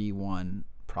RB1,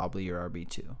 probably your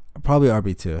RB2. Probably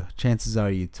RB2. Chances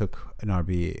are you took an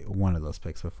RB one of those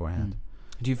picks beforehand.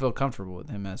 Do you feel comfortable with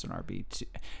him as an RB2?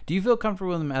 Do you feel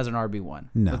comfortable with him as an RB1?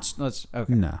 No. Let's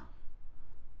okay. No.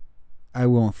 I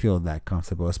won't feel that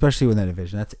comfortable, especially with that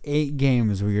division. That's 8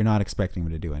 games where you're not expecting him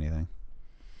to do anything.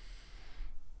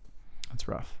 That's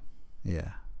rough.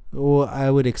 Yeah. Well,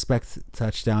 I would expect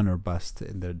touchdown or bust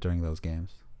during those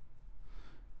games.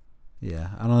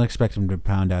 Yeah, I don't expect him to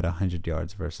pound out 100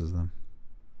 yards versus them.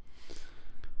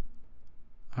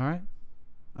 All right.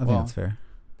 I think that's fair.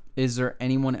 Is there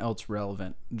anyone else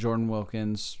relevant? Jordan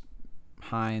Wilkins,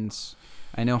 Hines.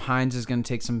 I know Hines is going to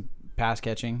take some pass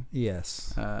catching.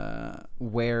 Yes.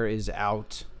 Ware is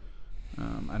out.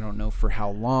 I don't know for how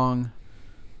long.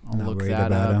 I'll Not look worried that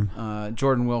about up. him.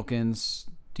 Jordan Wilkins,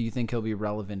 do you think he'll be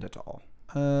relevant at all?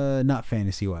 Not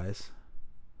fantasy wise.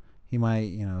 He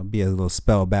might, be a little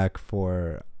spell back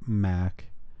for Mac,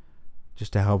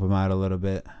 just to help him out a little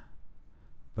bit.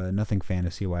 But nothing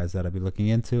fantasy wise that I'll be looking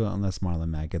into unless Marlon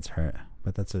Mack gets hurt.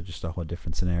 But that's just a whole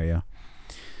different scenario.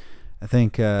 I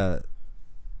think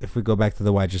if we go back to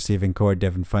the wide receiving core,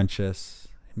 Devin Funchess,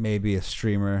 maybe a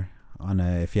streamer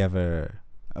if you have a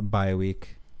bye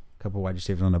week, a couple wide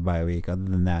receivers on a bye week. Other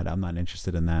than that, I'm not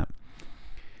interested in that.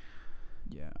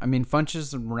 Yeah, I mean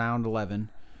Funchess round 11,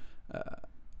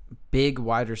 big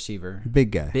wide receiver,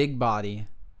 big guy, big body,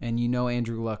 and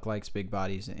Andrew Luck likes big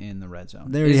bodies in the red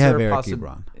zone. They already have Eric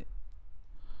Ebron.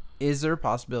 Is there a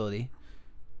possibility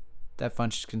that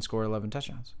Funchess can score 11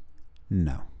 touchdowns?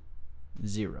 No.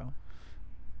 0.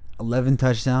 11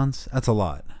 touchdowns? That's a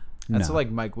lot. That's no.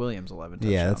 like Mike Williams 11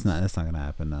 touchdowns. Yeah, that's not gonna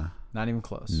happen. No. Not even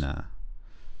close. No.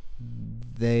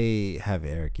 They have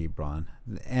Eric Ebron,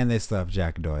 and they still have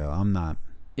Jack Doyle. I'm not.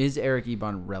 Is Eric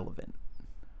Ebron relevant?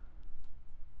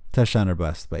 Touchdown or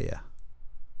bust, but yeah.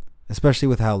 Especially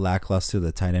with how lackluster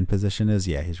the tight end position is,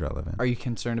 yeah, he's relevant. Are you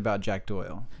concerned about Jack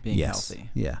Doyle being healthy?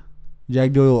 Yeah.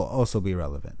 Jack Doyle will also be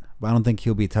relevant, but I don't think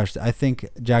he'll be touched. I think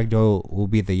Jack Doyle will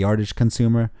be the yardage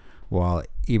consumer, while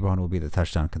Ebron will be the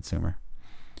touchdown consumer.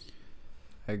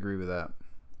 I agree with that.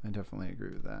 I definitely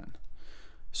agree with that.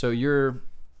 So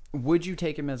would you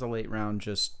take him as a late round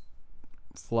just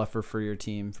fluffer for your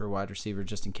team for wide receiver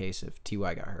just in case if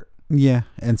T.Y. got hurt? Yeah,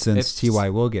 and since T.Y.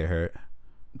 will get hurt,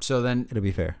 so then it'll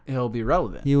be fair. He'll be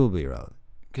relevant. He will be relevant.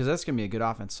 Because that's going to be a good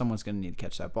offense. Someone's going to need to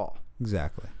catch that ball.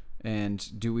 Exactly.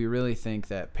 And do we really think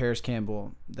that Paris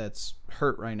Campbell, that's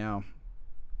hurt right now,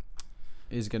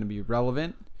 is going to be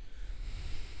relevant?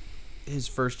 His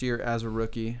first year as a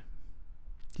rookie.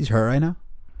 He's hurt right now?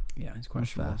 Yeah, he's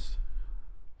questionable. Fast.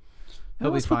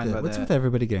 He'll be fine by that. What's with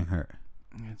everybody getting hurt?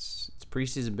 It's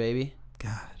preseason, baby.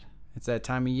 God. It's that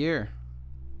time of year.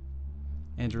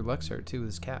 Andrew Luck's hurt, too, with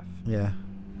his calf. Yeah.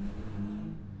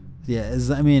 Yeah,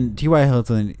 T.Y.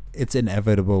 Hilton, it's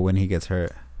inevitable when he gets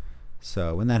hurt.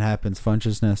 So when that happens,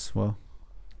 Funchessness, well,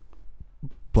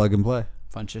 plug and play.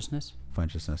 Funchiousness.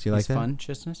 Funchiousness. You like that?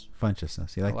 Funchiousness.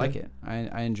 Funchiousness. You like I like that?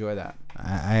 it. I enjoy that.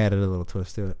 I added a little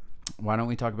twist to it. Why don't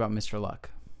we talk about Mr. Luck?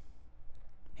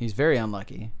 He's very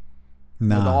unlucky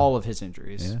Nah. with all of his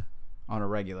injuries Yeah. on a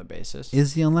regular basis.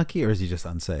 Is he unlucky or is he just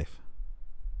unsafe?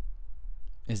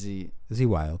 Is he? Is he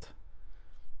wild?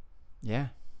 Yeah.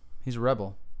 He's a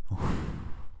rebel.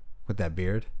 With that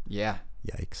beard? Yeah.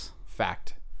 Yikes.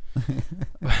 Fact.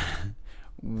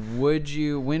 When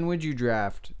would you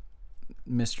draft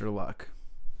Mr. Luck?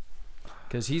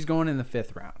 Because he's going in the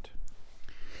 5th round.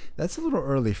 That's a little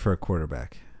early for a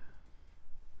quarterback.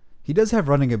 He does have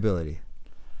running ability.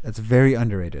 That's very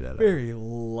underrated at him. Very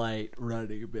light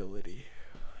running ability,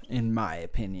 in my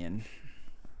opinion.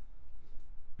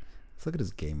 Let's look at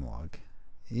his game log.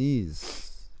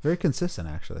 He's very consistent,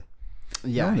 actually.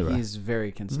 Yeah, Running back. he's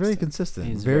very consistent. Very consistent.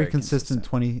 He's very very consistent.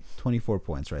 consistent. 24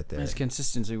 points right there. His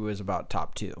consistency was about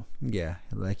top 2. Yeah,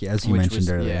 like as you mentioned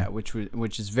earlier. Yeah,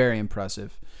 which is very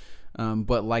impressive.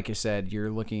 But like I said, you're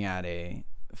looking at a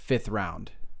 5th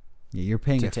round Yeah, you're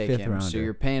paying to a take 5th him. rounder. So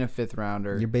you're paying a 5th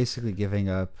rounder. You're basically giving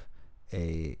up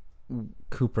a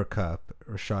Cooper Kupp,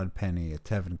 Rashad Penny, a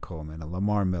Tevin Coleman, a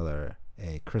Lamar Miller,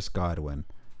 a Chris Godwin.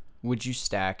 Would you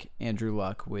stack Andrew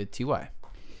Luck with T.Y.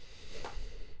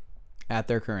 at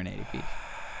their current ADP?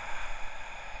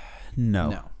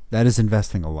 No. That is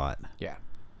investing a lot. Yeah.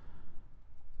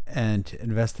 And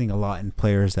investing a lot in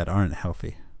players that aren't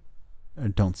healthy or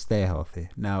don't stay healthy.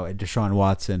 Now, Deshaun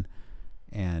Watson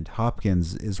and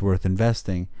Hopkins is worth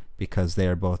investing because they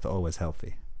are both always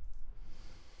healthy.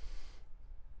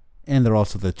 And they're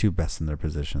also the 2 best in their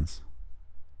positions.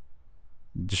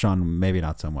 Deshaun, maybe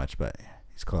not so much, but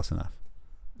he's close enough.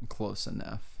 Close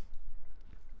enough.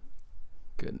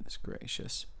 Goodness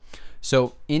gracious.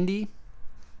 So Indy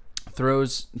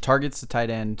targets the tight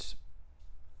end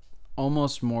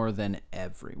almost more than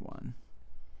everyone.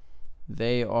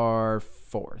 They are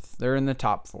 4th. They're in the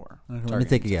top 4. Let me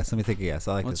take a guess.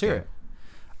 I like Let's this hear game. it.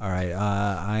 All right.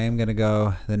 I am going to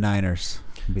go the Niners.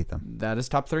 Beat them. That is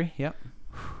top 3. Yep.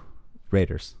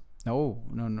 Raiders. Oh,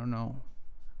 no.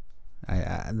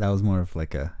 That was more of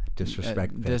like a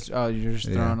disrespect pick. You're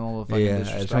just throwing a little fucking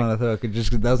disrespect. I just want to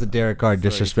throw. That was a Derek Carr Throw you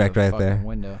disrespect through a right there. fucking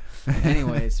window.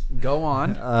 Anyways, go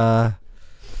on.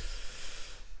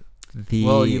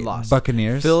 You lost.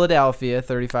 Buccaneers. Philadelphia,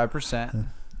 35%.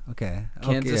 Okay.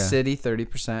 Kansas City,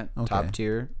 30%. Okay. Top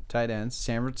tier tight ends.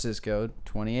 San Francisco,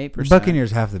 28%.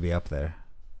 Buccaneers have to be up there.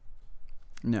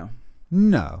 No.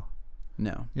 No.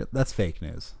 Yeah, that's fake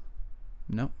news.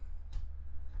 No.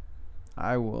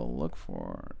 I will look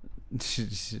for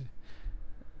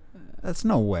That's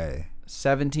no way.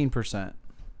 17%.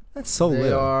 That's so They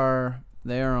little.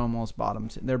 They are almost bottom.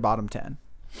 They're bottom 10.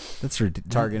 That's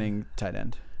ridiculous. Targeting tight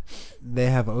end. They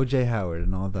have O.J. Howard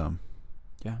and all of them.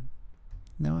 Yeah.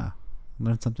 No, wow.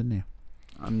 Learned something new.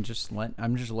 I'm just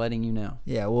letting you know.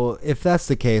 Yeah, well, if that's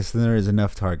the case, then there is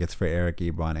enough targets for Eric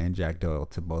Ebron and Jack Doyle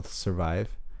to both survive.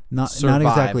 Not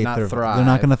exactly not thrive. They're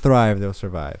not going to thrive. They'll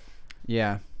survive.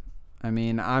 Yeah. I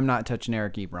mean, I'm not touching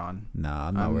Eric Ebron. No,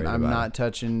 I'm not worried about it. I'm not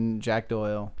touching Jack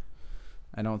Doyle.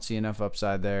 I don't see enough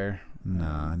upside there.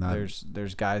 No, not.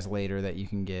 There's guys later that you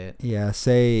can get. Yeah,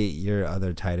 say your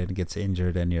other tight end gets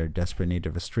injured and you're in desperate need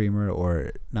of a streamer,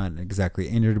 or not exactly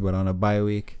injured but on a bye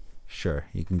week. Sure,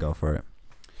 you can go for it.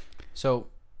 So,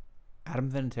 Adam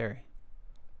Vinatieri.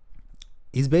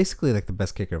 He's basically like the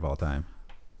best kicker of all time.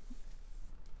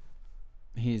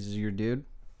 He's your dude.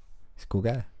 He's a cool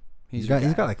guy. He's got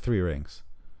like 3 rings.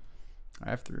 I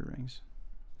have 3 rings.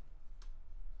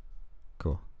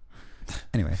 Cool.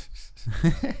 Anyway.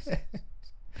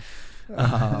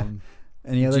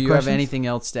 Any other Do you questions? have anything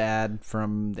else to add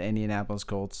from the Indianapolis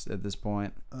Colts at this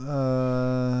point?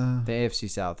 The AFC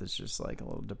South is just like a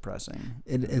little depressing.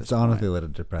 It's honestly a little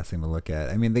depressing to look at.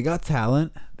 I mean, they got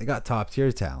talent. They got top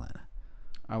tier talent.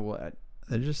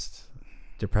 They're just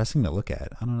depressing to look at.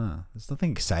 I don't know. There's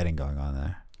nothing exciting going on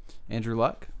there. Andrew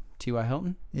Luck, T.Y.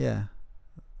 Hilton. Yeah.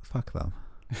 Fuck them.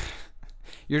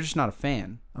 You're just not a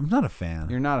fan. I'm not a fan.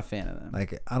 You're not a fan of them.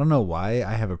 Like, I don't know why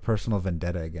I have a personal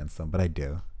vendetta against them, but I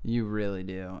do. You really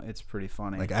do. It's pretty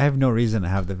funny. Like, I have no reason to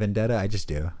have the vendetta. I just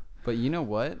do. But you know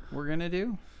what we're going to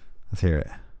do? Let's hear it.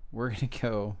 We're going to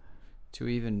go to an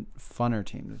even funner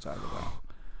team to talk about.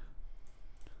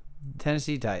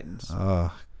 Tennessee Titans.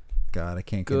 Oh, God, I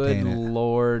can't contain it. Good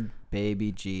Lord,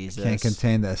 baby Jesus. Can't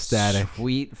contain the static.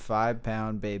 Sweet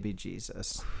 5-pound baby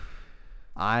Jesus.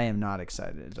 I am not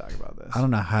excited to talk about this. I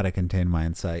don't know how to contain my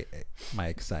excitement.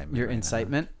 Your right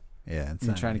incitement? Now. Yeah,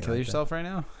 You trying to kill yourself right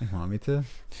now? You want me to?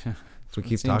 So we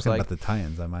keep seems talking like- about the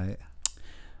Titans. I might.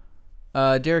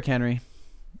 Derrick Henry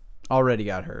already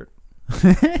got hurt.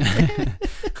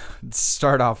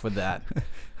 Start off with that.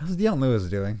 How's Dion Lewis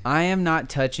doing? I am not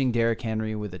touching Derrick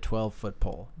Henry with a 12-foot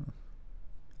pole,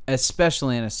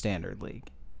 especially in a standard league.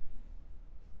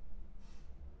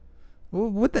 Well,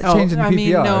 would that change in PPR? I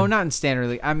mean, no, not in standard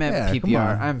league. I meant Yeah, come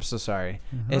PPR. on. I'm so sorry.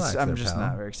 Relax I'm there, just pal.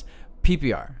 not very.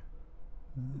 PPR.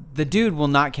 The dude will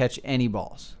not catch any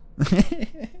balls.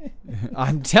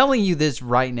 I'm telling you this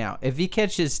right now. If he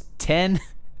catches 10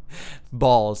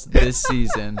 balls this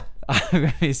season, I'm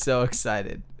going to be so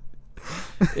excited.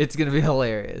 It's going to be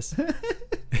hilarious.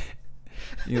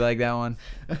 You like that one?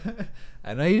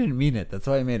 I know you didn't mean it. That's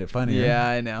why I made it funny. Yeah,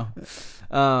 I know.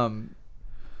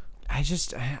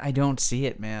 I don't see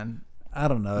it, man. I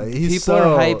don't know. People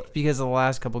are hyped because of the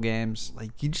last couple games.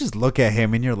 Like, you just look at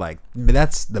him and you're like,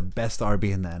 that's the best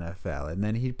RB in the NFL. And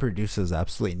then he produces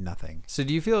absolutely nothing. So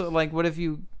do you feel like, what if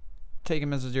you take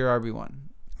him as your RB1?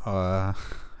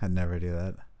 I'd never do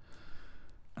that.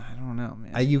 I don't know,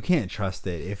 man. You can't trust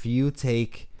it. If you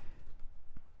take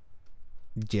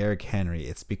Derrick Henry,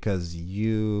 it's because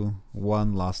you,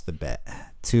 1, lost the bet,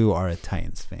 2, are a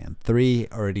Titans fan, 3,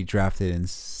 already drafted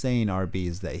insane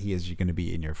RBs that he is going to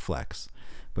be in your flex.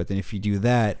 But then if you do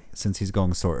that, since he's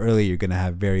going so early, you're going to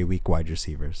have very weak wide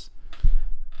receivers.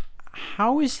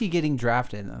 How is he getting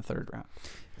drafted in the 3rd round?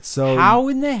 So how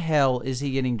in the hell is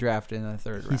he getting drafted in the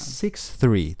 3rd round? he's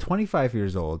 6'3", 25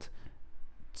 years old,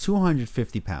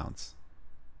 250 pounds.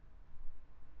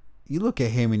 You look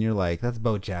at him and you're like, that's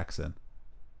Bo Jackson.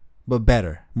 But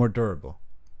better, more durable.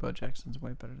 Bo Jackson's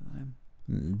way better than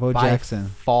him. Bo By Jackson.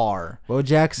 far. Bo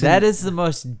Jackson. That is the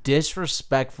most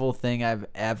disrespectful thing I've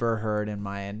ever heard in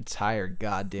my entire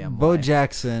goddamn Bo life.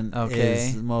 Jackson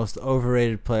is the most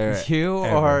overrated player. You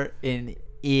ever. are an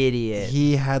idiot.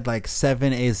 He had like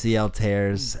 7 ACL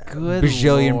tears, Good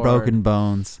bajillion Lord. broken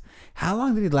bones. How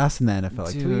long did he last in the NFL?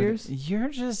 Like Dude, 2 years? You're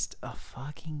just a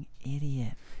fucking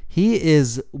idiot. He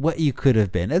is what you could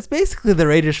have been. It's basically the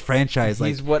Raiders franchise.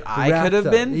 He's like, what I wrapped could have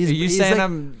up. been. He's- Are you he's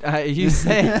saying like-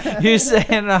 you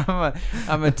saying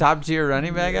I'm a top tier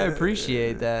running back? I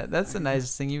appreciate that. That's the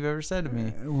nicest thing you've ever said to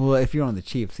me. Well, if you're on the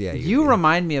Chiefs, yeah. You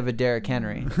remind me of a Derrick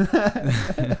Henry.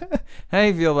 How do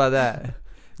you feel about that?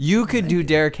 You could do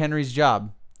Derrick Henry's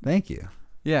job. Thank you.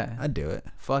 Yeah. I'd do it.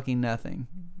 Fucking nothing.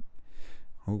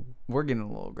 Oh. We're getting a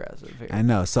little aggressive here. I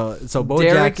know. So Bo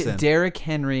Jackson. Derrick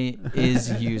Henry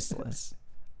is useless.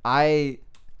 I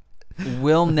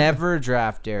will never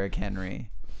draft Derrick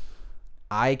Henry.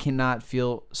 I cannot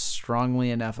feel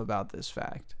strongly enough about this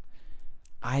fact.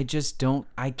 I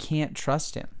can't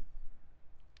trust him.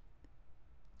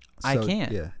 I So,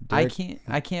 can't. Yeah,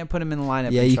 I can't put him in the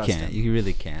lineup. Yeah, and you trust can. him. You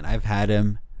really can. I've had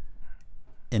him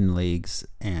in leagues,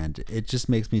 and it just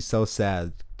makes me so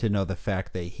sad to know the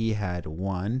fact that he had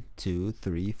 1, 2,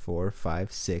 3, 4,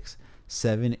 5, 6,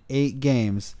 7, 8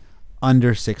 games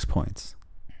under 6 points.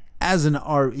 As an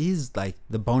he's like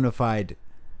the bona fide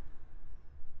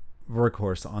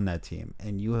workhorse on that team,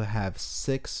 and you have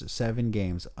 6, 7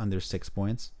 games under 6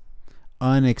 points.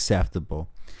 Unacceptable.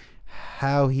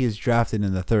 How he is drafted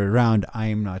in the 3rd round, I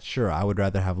am not sure. I would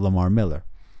rather have Lamar Miller,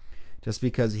 just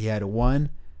because he had 1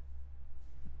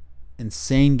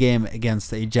 insane game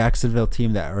against a Jacksonville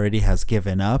team that already has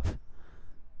given up.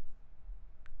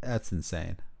 That's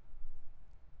insane.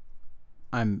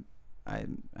 I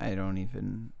don't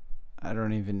even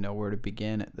know where to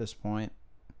begin at this point.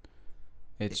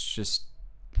 It's just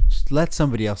let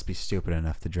somebody else be stupid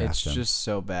enough to draft it's him. just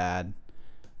so bad.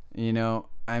 You know,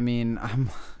 I mean,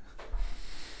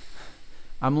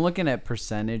 I'm looking at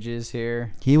percentages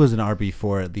here. He was an RB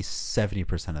for at least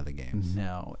 70% of the games.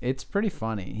 No, it's pretty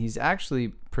funny. He's actually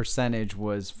percentage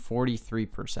was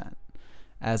 43%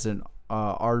 as an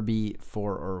RB4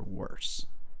 or worse.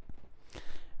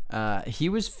 He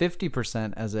was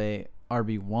 50% as a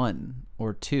RB1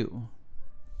 or 2.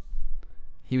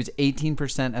 He was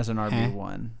 18% as an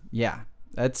RB1. Yeah,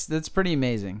 that's pretty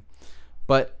amazing.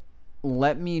 But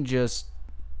let me just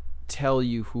tell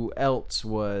you who else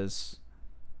was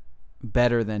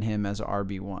better than him as a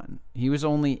RB1. He was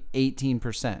only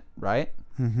 18%, right?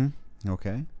 Mm-hmm.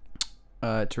 Okay.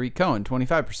 Tariq Cohen,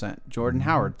 25%. Jordan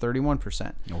Howard,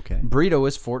 31%. Okay. Breida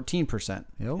was 14%.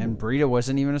 Oh. And Breida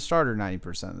wasn't even a starter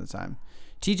 90% of the time.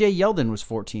 TJ Yeldon was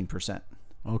 14%.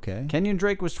 Okay. Kenyon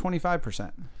Drake was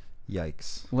 25%.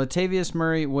 Yikes. Latavius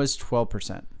Murray was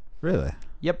 12%. Really?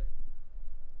 Yep.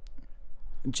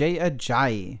 Jay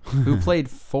Ajayi, who played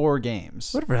 4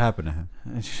 games. Whatever happened to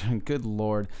him? Good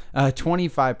Lord.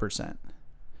 25%.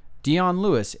 Dion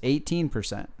Lewis,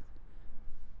 18%.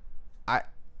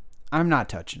 I'm not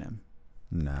touching him.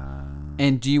 Nah.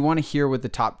 And do you want to hear what the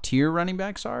top tier running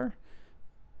backs are?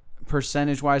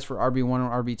 Percentage-wise for RB1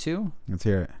 or RB2? Let's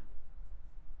hear it.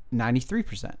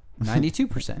 93%,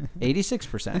 92%,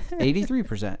 86%,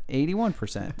 83%,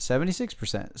 81%,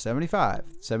 76%, 75,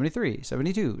 73,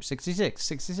 72, 66,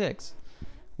 66.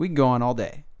 We can go on all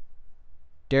day.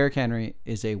 Derrick Henry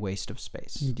is a waste of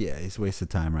space. Yeah, he's wasted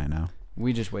time right now.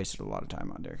 We just wasted a lot of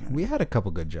time on Derrick Henry. We had a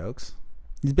couple good jokes.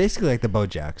 He's basically like the Bo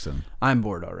Jackson. I'm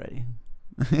bored already.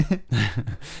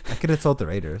 I could have told the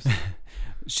Raiders.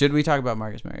 Should we talk about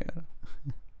Marcus Mariota?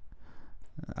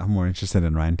 I'm more interested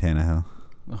in Ryan Tannehill.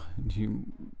 You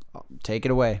take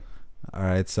it away. All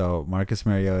right, so Marcus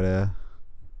Mariota.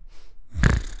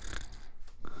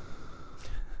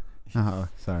 Oh,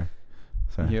 sorry.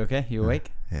 You okay? You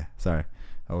awake? Yeah, sorry.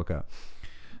 I woke up.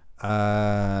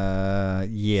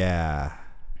 Yeah.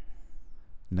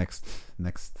 Next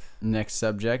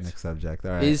subject.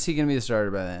 All right. Is he going to be the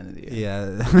starter by the end of the year?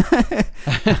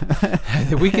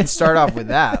 Yeah. We can start off with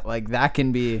that. Like that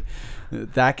can be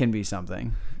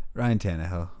something. Ryan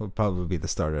Tannehill will probably be the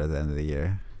starter at the end of the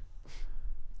year.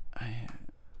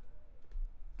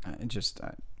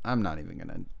 I'm not even going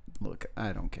to look.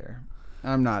 I don't care.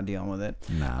 I'm not dealing with it.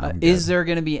 Nah. Is there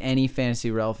going to be any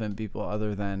fantasy relevant people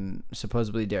other than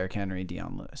supposedly Derrick Henry,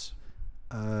 Dion Lewis?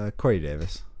 Corey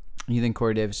Davis. You think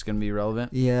Corey Davis is going to be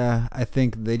relevant? Yeah, I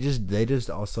think they just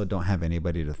also don't have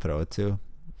anybody to throw it to.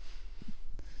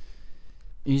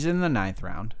 He's in the 9th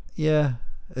round. Yeah,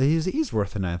 he's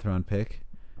worth a 9th round pick.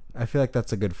 I feel like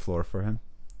that's a good floor for him.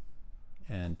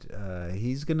 And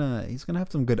he's gonna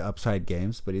have some good upside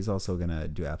games, but he's also gonna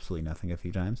do absolutely nothing a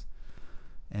few times.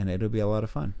 And it'll be a lot of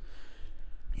fun.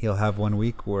 He'll have 1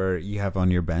 week where you have on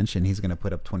your bench and he's going to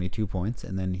put up 22 points.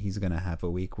 And then he's going to have a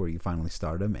week where you finally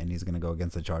start him and he's going to go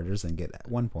against the Chargers and get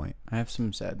 1 point. I have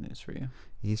some sad news for you.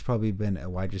 He's probably been a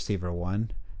wide receiver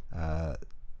 1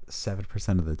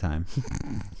 7% of the time.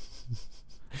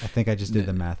 I think I just did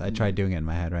the math. I tried doing it in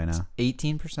my head right now.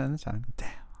 18% of the time. Damn.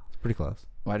 It's pretty close.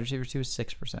 Wide receiver 2 is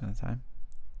 6% of the time.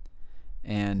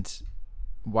 And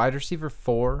wide receiver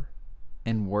 4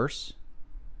 and worse.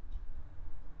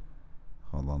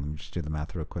 Hold on, let me just do the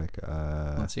math real quick.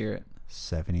 Let's hear it.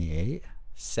 78?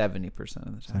 70%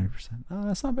 of the time. 70%. Oh,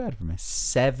 that's not bad for me.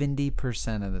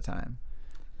 70% of the time.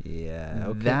 Yeah.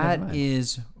 Okay, that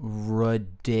is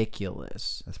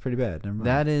ridiculous. That's pretty bad. Never mind.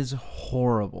 That is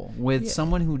horrible. With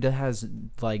someone who has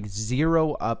like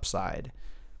zero upside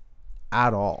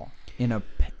at all in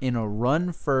a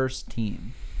run first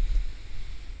team.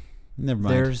 Never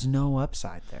mind. There's no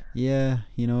upside there. Yeah,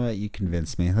 you know what? You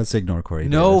convinced me. Let's ignore Corey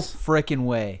No Davis. freaking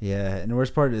way. Yeah, and the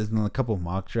worst part is in a couple of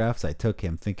mock drafts, I took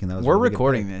him thinking that was. We're really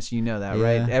recording this. You know that, Yeah.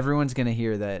 right? Everyone's gonna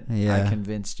hear that. Yeah. I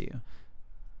convinced you.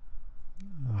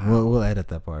 We'll edit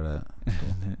that part out.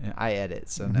 I edit,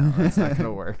 so no, it's not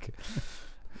gonna work.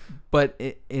 But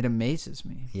it amazes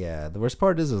me. Yeah, the worst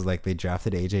part is like they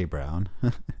drafted AJ Brown.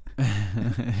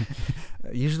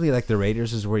 Usually, like the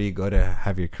Raiders is where you go to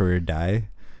have your career die.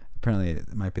 Apparently,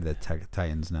 it might be the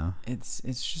Titans now. It's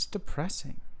just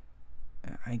depressing.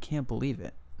 I can't believe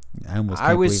it. I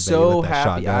was so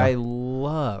happy. I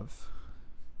love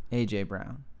AJ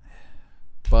Brown,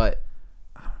 but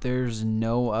there's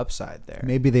no upside there.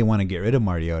 Maybe they want to get rid of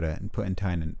Mariota and put in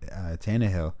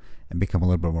Tannehill and become a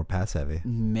little bit more pass heavy.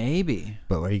 Maybe.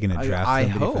 But are you going to draft I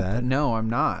somebody hope. for that? No, I'm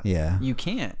not. Yeah. You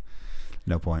can't.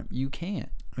 No point. You can't.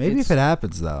 Maybe if it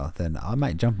happens though, then I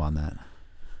might jump on that.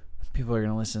 People are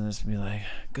going to listen to this and be like,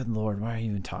 good Lord, why are you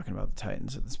even talking about the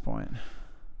Titans at this point?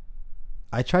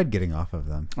 I tried getting off of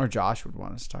them. Or Josh would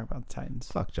want us to talk about the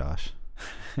Titans. Fuck Josh.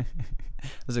 That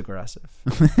was aggressive.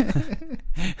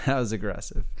 That was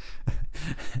aggressive.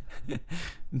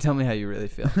 Tell me how you really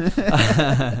feel.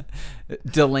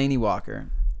 Delaney Walker.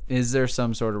 Is there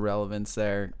some sort of relevance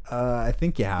there? I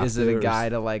think you have Is to. it a guy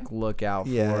to like look out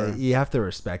for? Yeah, you have to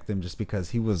respect him just because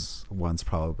he was once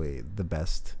probably the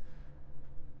best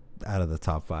out of the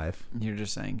top 5. You're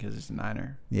just saying because he's a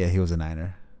Niner. Yeah, he was a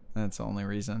Niner. That's the only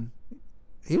reason.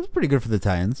 He was pretty good for the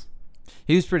Titans.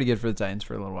 He was pretty good for the Titans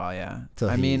for a little while, yeah.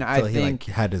 I think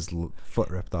he had his foot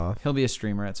ripped off. He'll be a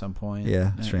streamer at some point.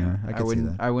 Yeah, streamer. I wouldn't.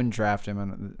 see that. I wouldn't draft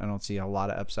him. I don't see a lot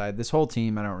of upside. This whole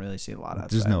team, I don't really see a lot of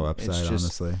upside. There's no upside, It's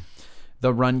just honestly.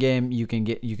 The run game, you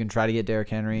can try to get Derrick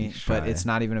Henry, Try. but it's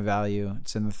not even a value.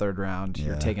 It's in the 3rd round.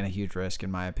 You're taking a huge risk, in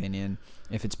my opinion.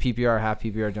 If it's PPR, half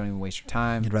PPR, don't even waste your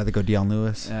time. You'd rather go Dion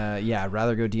Lewis? Yeah, I'd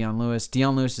rather go Dion Lewis.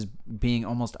 Dion Lewis is being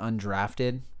almost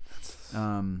undrafted.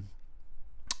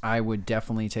 I would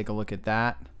definitely take a look at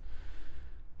that.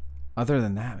 Other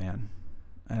than that, man,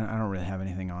 I don't really have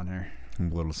anything on here.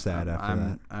 I'm a little sad after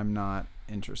that. I'm not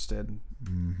interested.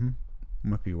 Mm-hmm.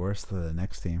 Might be worse for the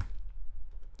next team.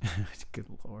 Good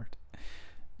Lord.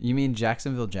 You mean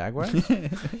Jacksonville Jaguars?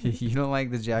 You don't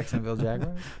like the Jacksonville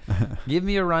Jaguars? Give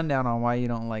me a rundown on why you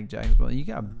don't like Jacksonville. You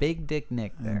got Big Dick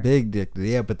Nick there. Big Dick,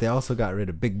 yeah, but they also got rid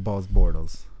of Big Balls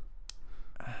Bortles.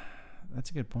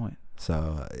 That's a good point.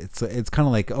 So it's kind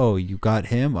of like, oh, you got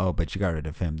him, oh, but you got rid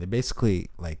of him. They basically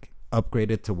like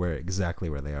upgraded to exactly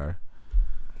where they are.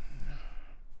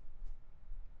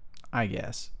 I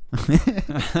guess.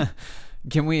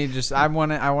 Can we just? I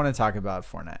want to talk about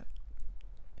Fournette.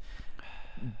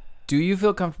 Do you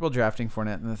feel comfortable drafting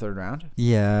Fournette in the 3rd round?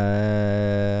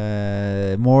 Yeah,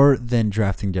 more than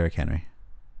drafting Derrick Henry.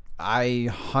 I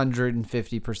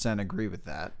 150% agree with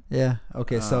that. Yeah.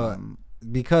 Okay. So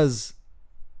because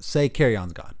say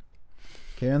Kerryon's gone,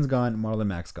 Marlon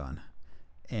Mack's gone,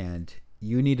 and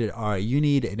you need an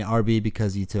RB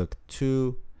because you took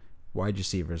 2 wide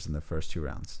receivers in the first 2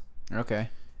 rounds. Okay.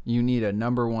 You need a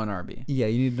number 1 RB. Yeah,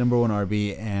 you need number 1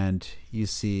 RB, and you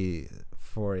see,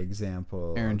 for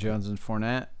example, Aaron Jones and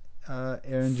Fournette.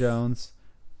 Aaron Jones,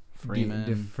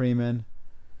 Freeman,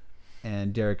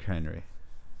 and Derrick Henry,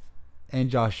 and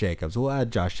Josh Jacobs. We'll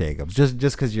add Josh Jacobs just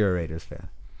because you're a Raiders fan.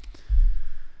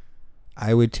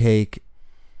 I would take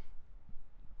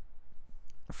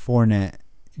Fournette,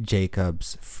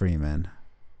 Jacobs, Freeman.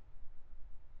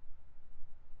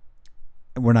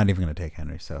 We're not even going to take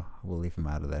Henry, so we'll leave him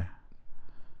out of there.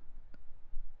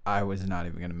 I was not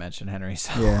even going to mention Henry.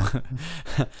 So yeah.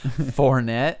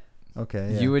 Fournette.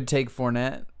 Okay. Yeah. You would take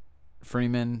Fournette,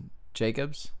 Freeman,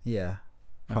 Jacobs? Yeah.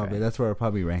 Probably. Okay. That's where I'll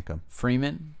probably rank them.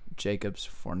 Freeman, Jacobs,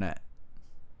 Fournette.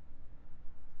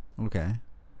 Okay.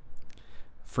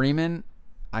 Freeman,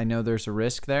 I know there's a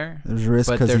risk there. There's a risk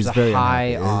but because there's he's a very high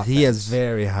unhappy. He has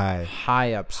very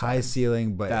high upside. high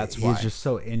ceiling, but That's he's why. just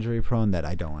so injury prone that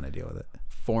I don't want to deal with it.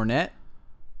 Fournette,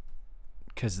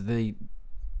 because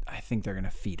I think they're going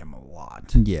to feed him a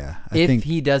lot. Yeah. I think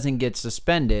he doesn't get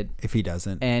suspended if he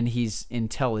doesn't, and he's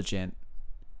intelligent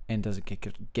and doesn't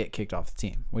get kicked off the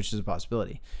team, which is a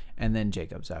possibility. And then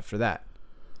Jacobs after that.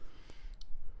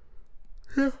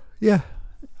 yeah.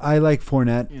 I like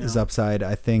Fournette, Yeah. his upside.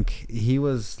 I think he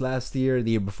was last year,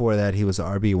 the year before that, he was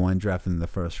RB1 drafted in the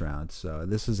 1st round. So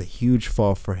this is a huge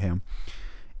fall for him.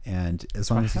 And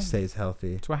as long as he stays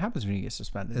healthy. That's what happens when you get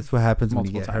suspended. That's what happens when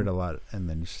you Multiple get hurt a lot and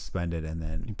then you're suspended and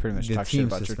then You pretty much the talk shit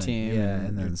about your suspended. team. Yeah,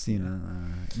 and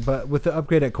then but with the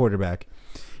upgrade at quarterback,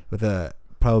 with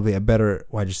probably a better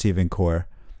wide receiving core,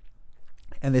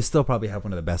 and they still probably have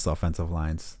one of the best offensive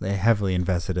lines. They heavily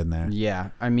invested in there. Yeah,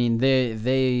 I mean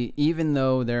they even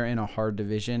though they're in a hard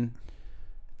division,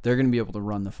 they're going to be able to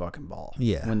run the fucking ball.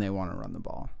 Yeah. When they want to run the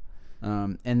ball.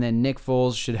 And then Nick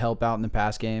Foles should help out in the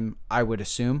pass game, I would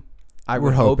assume. I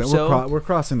would hope so. We're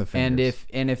crossing the fingers.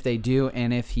 And if they do,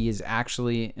 and if he is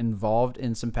actually involved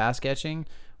in some pass catching,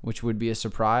 which would be a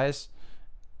surprise,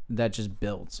 that just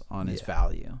builds on his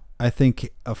value. I think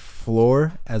a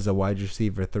floor as a wide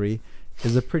receiver 3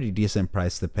 is a pretty decent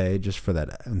price to pay just for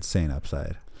that insane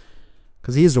upside.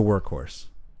 Because he is a workhorse.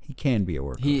 He can be a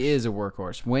workhorse. He is a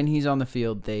workhorse. When he's on the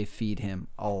field, they feed him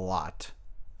a lot.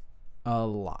 A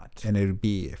lot. And it would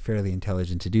be fairly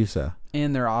intelligent to do so.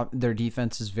 And their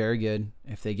defense is very good.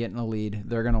 If they get in a lead,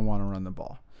 they're going to want to run the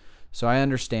ball. So I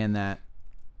understand that.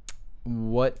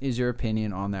 What is your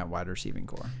opinion on that wide receiving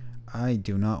core? I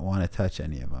do not want to touch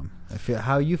any of them. I feel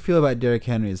how you feel about Derrick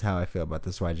Henry is how I feel about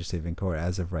this wide receiving core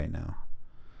as of right now.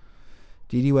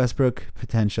 D.D. Westbrook,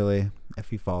 potentially,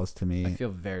 if he falls to me. I feel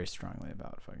very strongly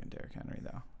about fucking Derrick Henry,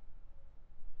 though.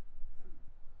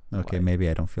 Okay, maybe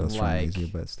I don't feel as strongly as you,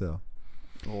 but still.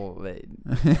 Well,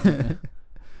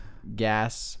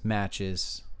 gas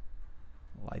matches,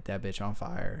 light that bitch on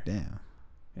fire. Damn.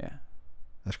 Yeah.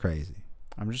 That's crazy.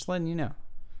 I'm just letting you know.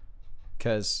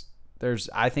 Because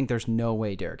I think there's no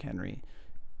way Derrick Henry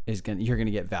you're gonna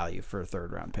get value for a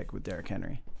 3rd round pick with Derrick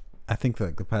Henry. I think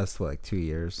the past 2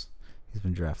 years he's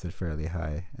been drafted fairly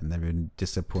high and they've been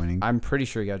disappointing. I'm pretty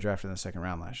sure he got drafted in the 2nd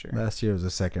round last year. Last year was a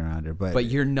 2nd rounder, but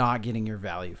you're not getting your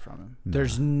value from him. No.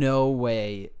 There's no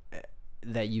way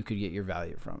that you could get your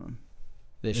value from him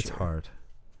this year. It's hard.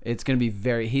 It's gonna be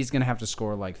he's gonna have to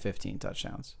score like 15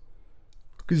 touchdowns.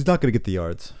 Because he's not going to get the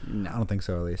yards. No. I don't think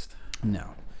so, at least.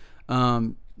 No.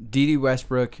 D.D.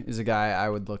 Westbrook is a guy I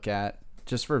would look at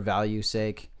just for value's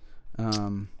sake. He's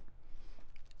in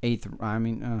the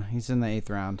 8th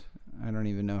round. I don't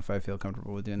even know if I feel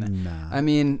comfortable with doing that. Nah. I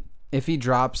mean, if he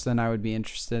drops, then I would be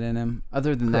interested in him.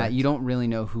 Other than that, you don't really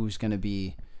know who's going to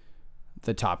be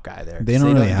the top guy there. They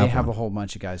don't really have They have one. a whole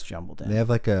bunch of guys jumbled in. They have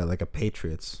like a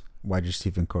Patriots wide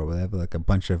receiving core where they have like a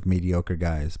bunch of mediocre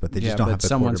guys, but they just don't have the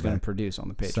someone's going to quarterback. produce on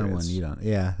the Patriots. Someone you don't.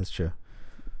 Yeah, that's true.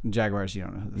 Jaguars, you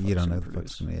don't know who the You don't know fuck's the gonna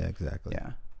fuck's gonna. Yeah, exactly.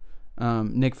 Yeah.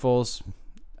 Nick Foles,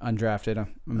 Undrafted,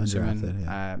 I'm assuming. Undrafted,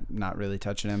 yeah. Not really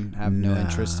touching him. Have no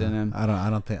interest in him. I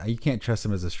don't think you can't trust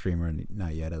him as a streamer.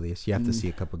 Not yet, at least. You have to see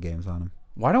a couple games on him.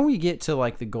 Why don't we get to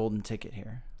like the golden ticket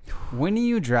here? When are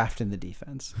you drafting the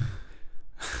defense?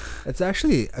 It's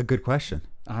actually a good question.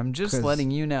 I'm just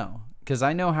letting you know because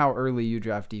I know how early you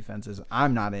draft defenses.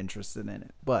 I'm not interested in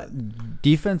it, but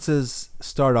defenses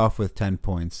start off with 10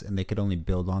 points and they could only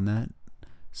build on that.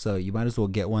 So you might as well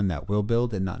get one that will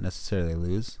build and not necessarily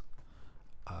lose.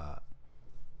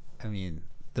 I mean,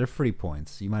 they're free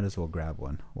points. You might as well grab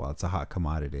one while it's a hot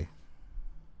commodity.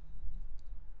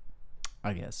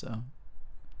 I guess so.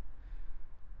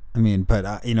 I mean, but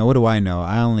what do I know?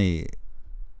 I'm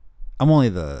only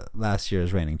the last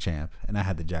year's reigning champ, and I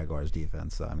had the Jaguars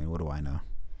defense. So I mean, what do I know?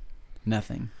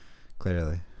 Nothing.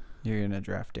 Clearly, you're gonna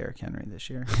draft Derrick Henry this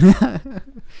year.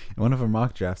 One of our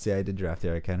mock drafts, yeah, I did draft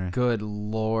Derrick Henry. Good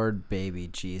Lord, baby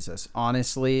Jesus!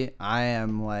 Honestly, I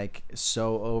am like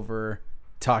so over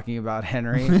talking about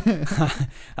Henry.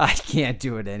 I can't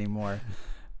do it anymore.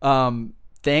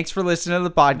 Thanks for listening to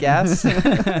the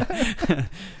podcast.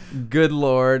 Good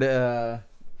Lord.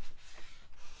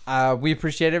 We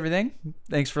appreciate everything.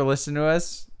 Thanks for listening to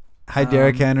us. Hi,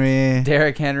 Derrick Henry.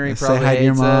 Derrick Henry probably say hi to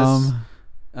your mom.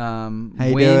 How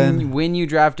you doing? When you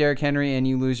draft Derrick Henry and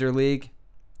you lose your league,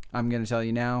 I'm going to tell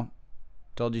you now.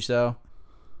 Told you so.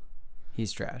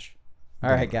 He's trash. All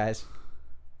right, guys.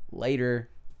 Later.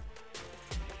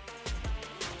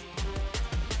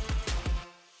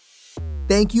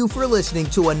 Thank you for listening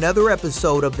to another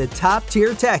episode of the Top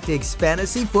Tier Tactics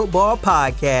Fantasy Football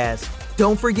Podcast.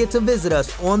 Don't forget to visit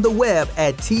us on the web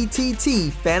at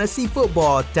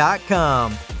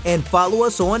tttfantasyfootball.com and follow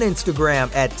us on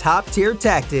Instagram at Top Tier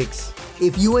Tactics.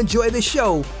 If you enjoy the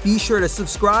show, be sure to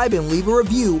subscribe and leave a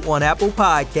review on Apple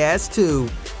Podcasts too.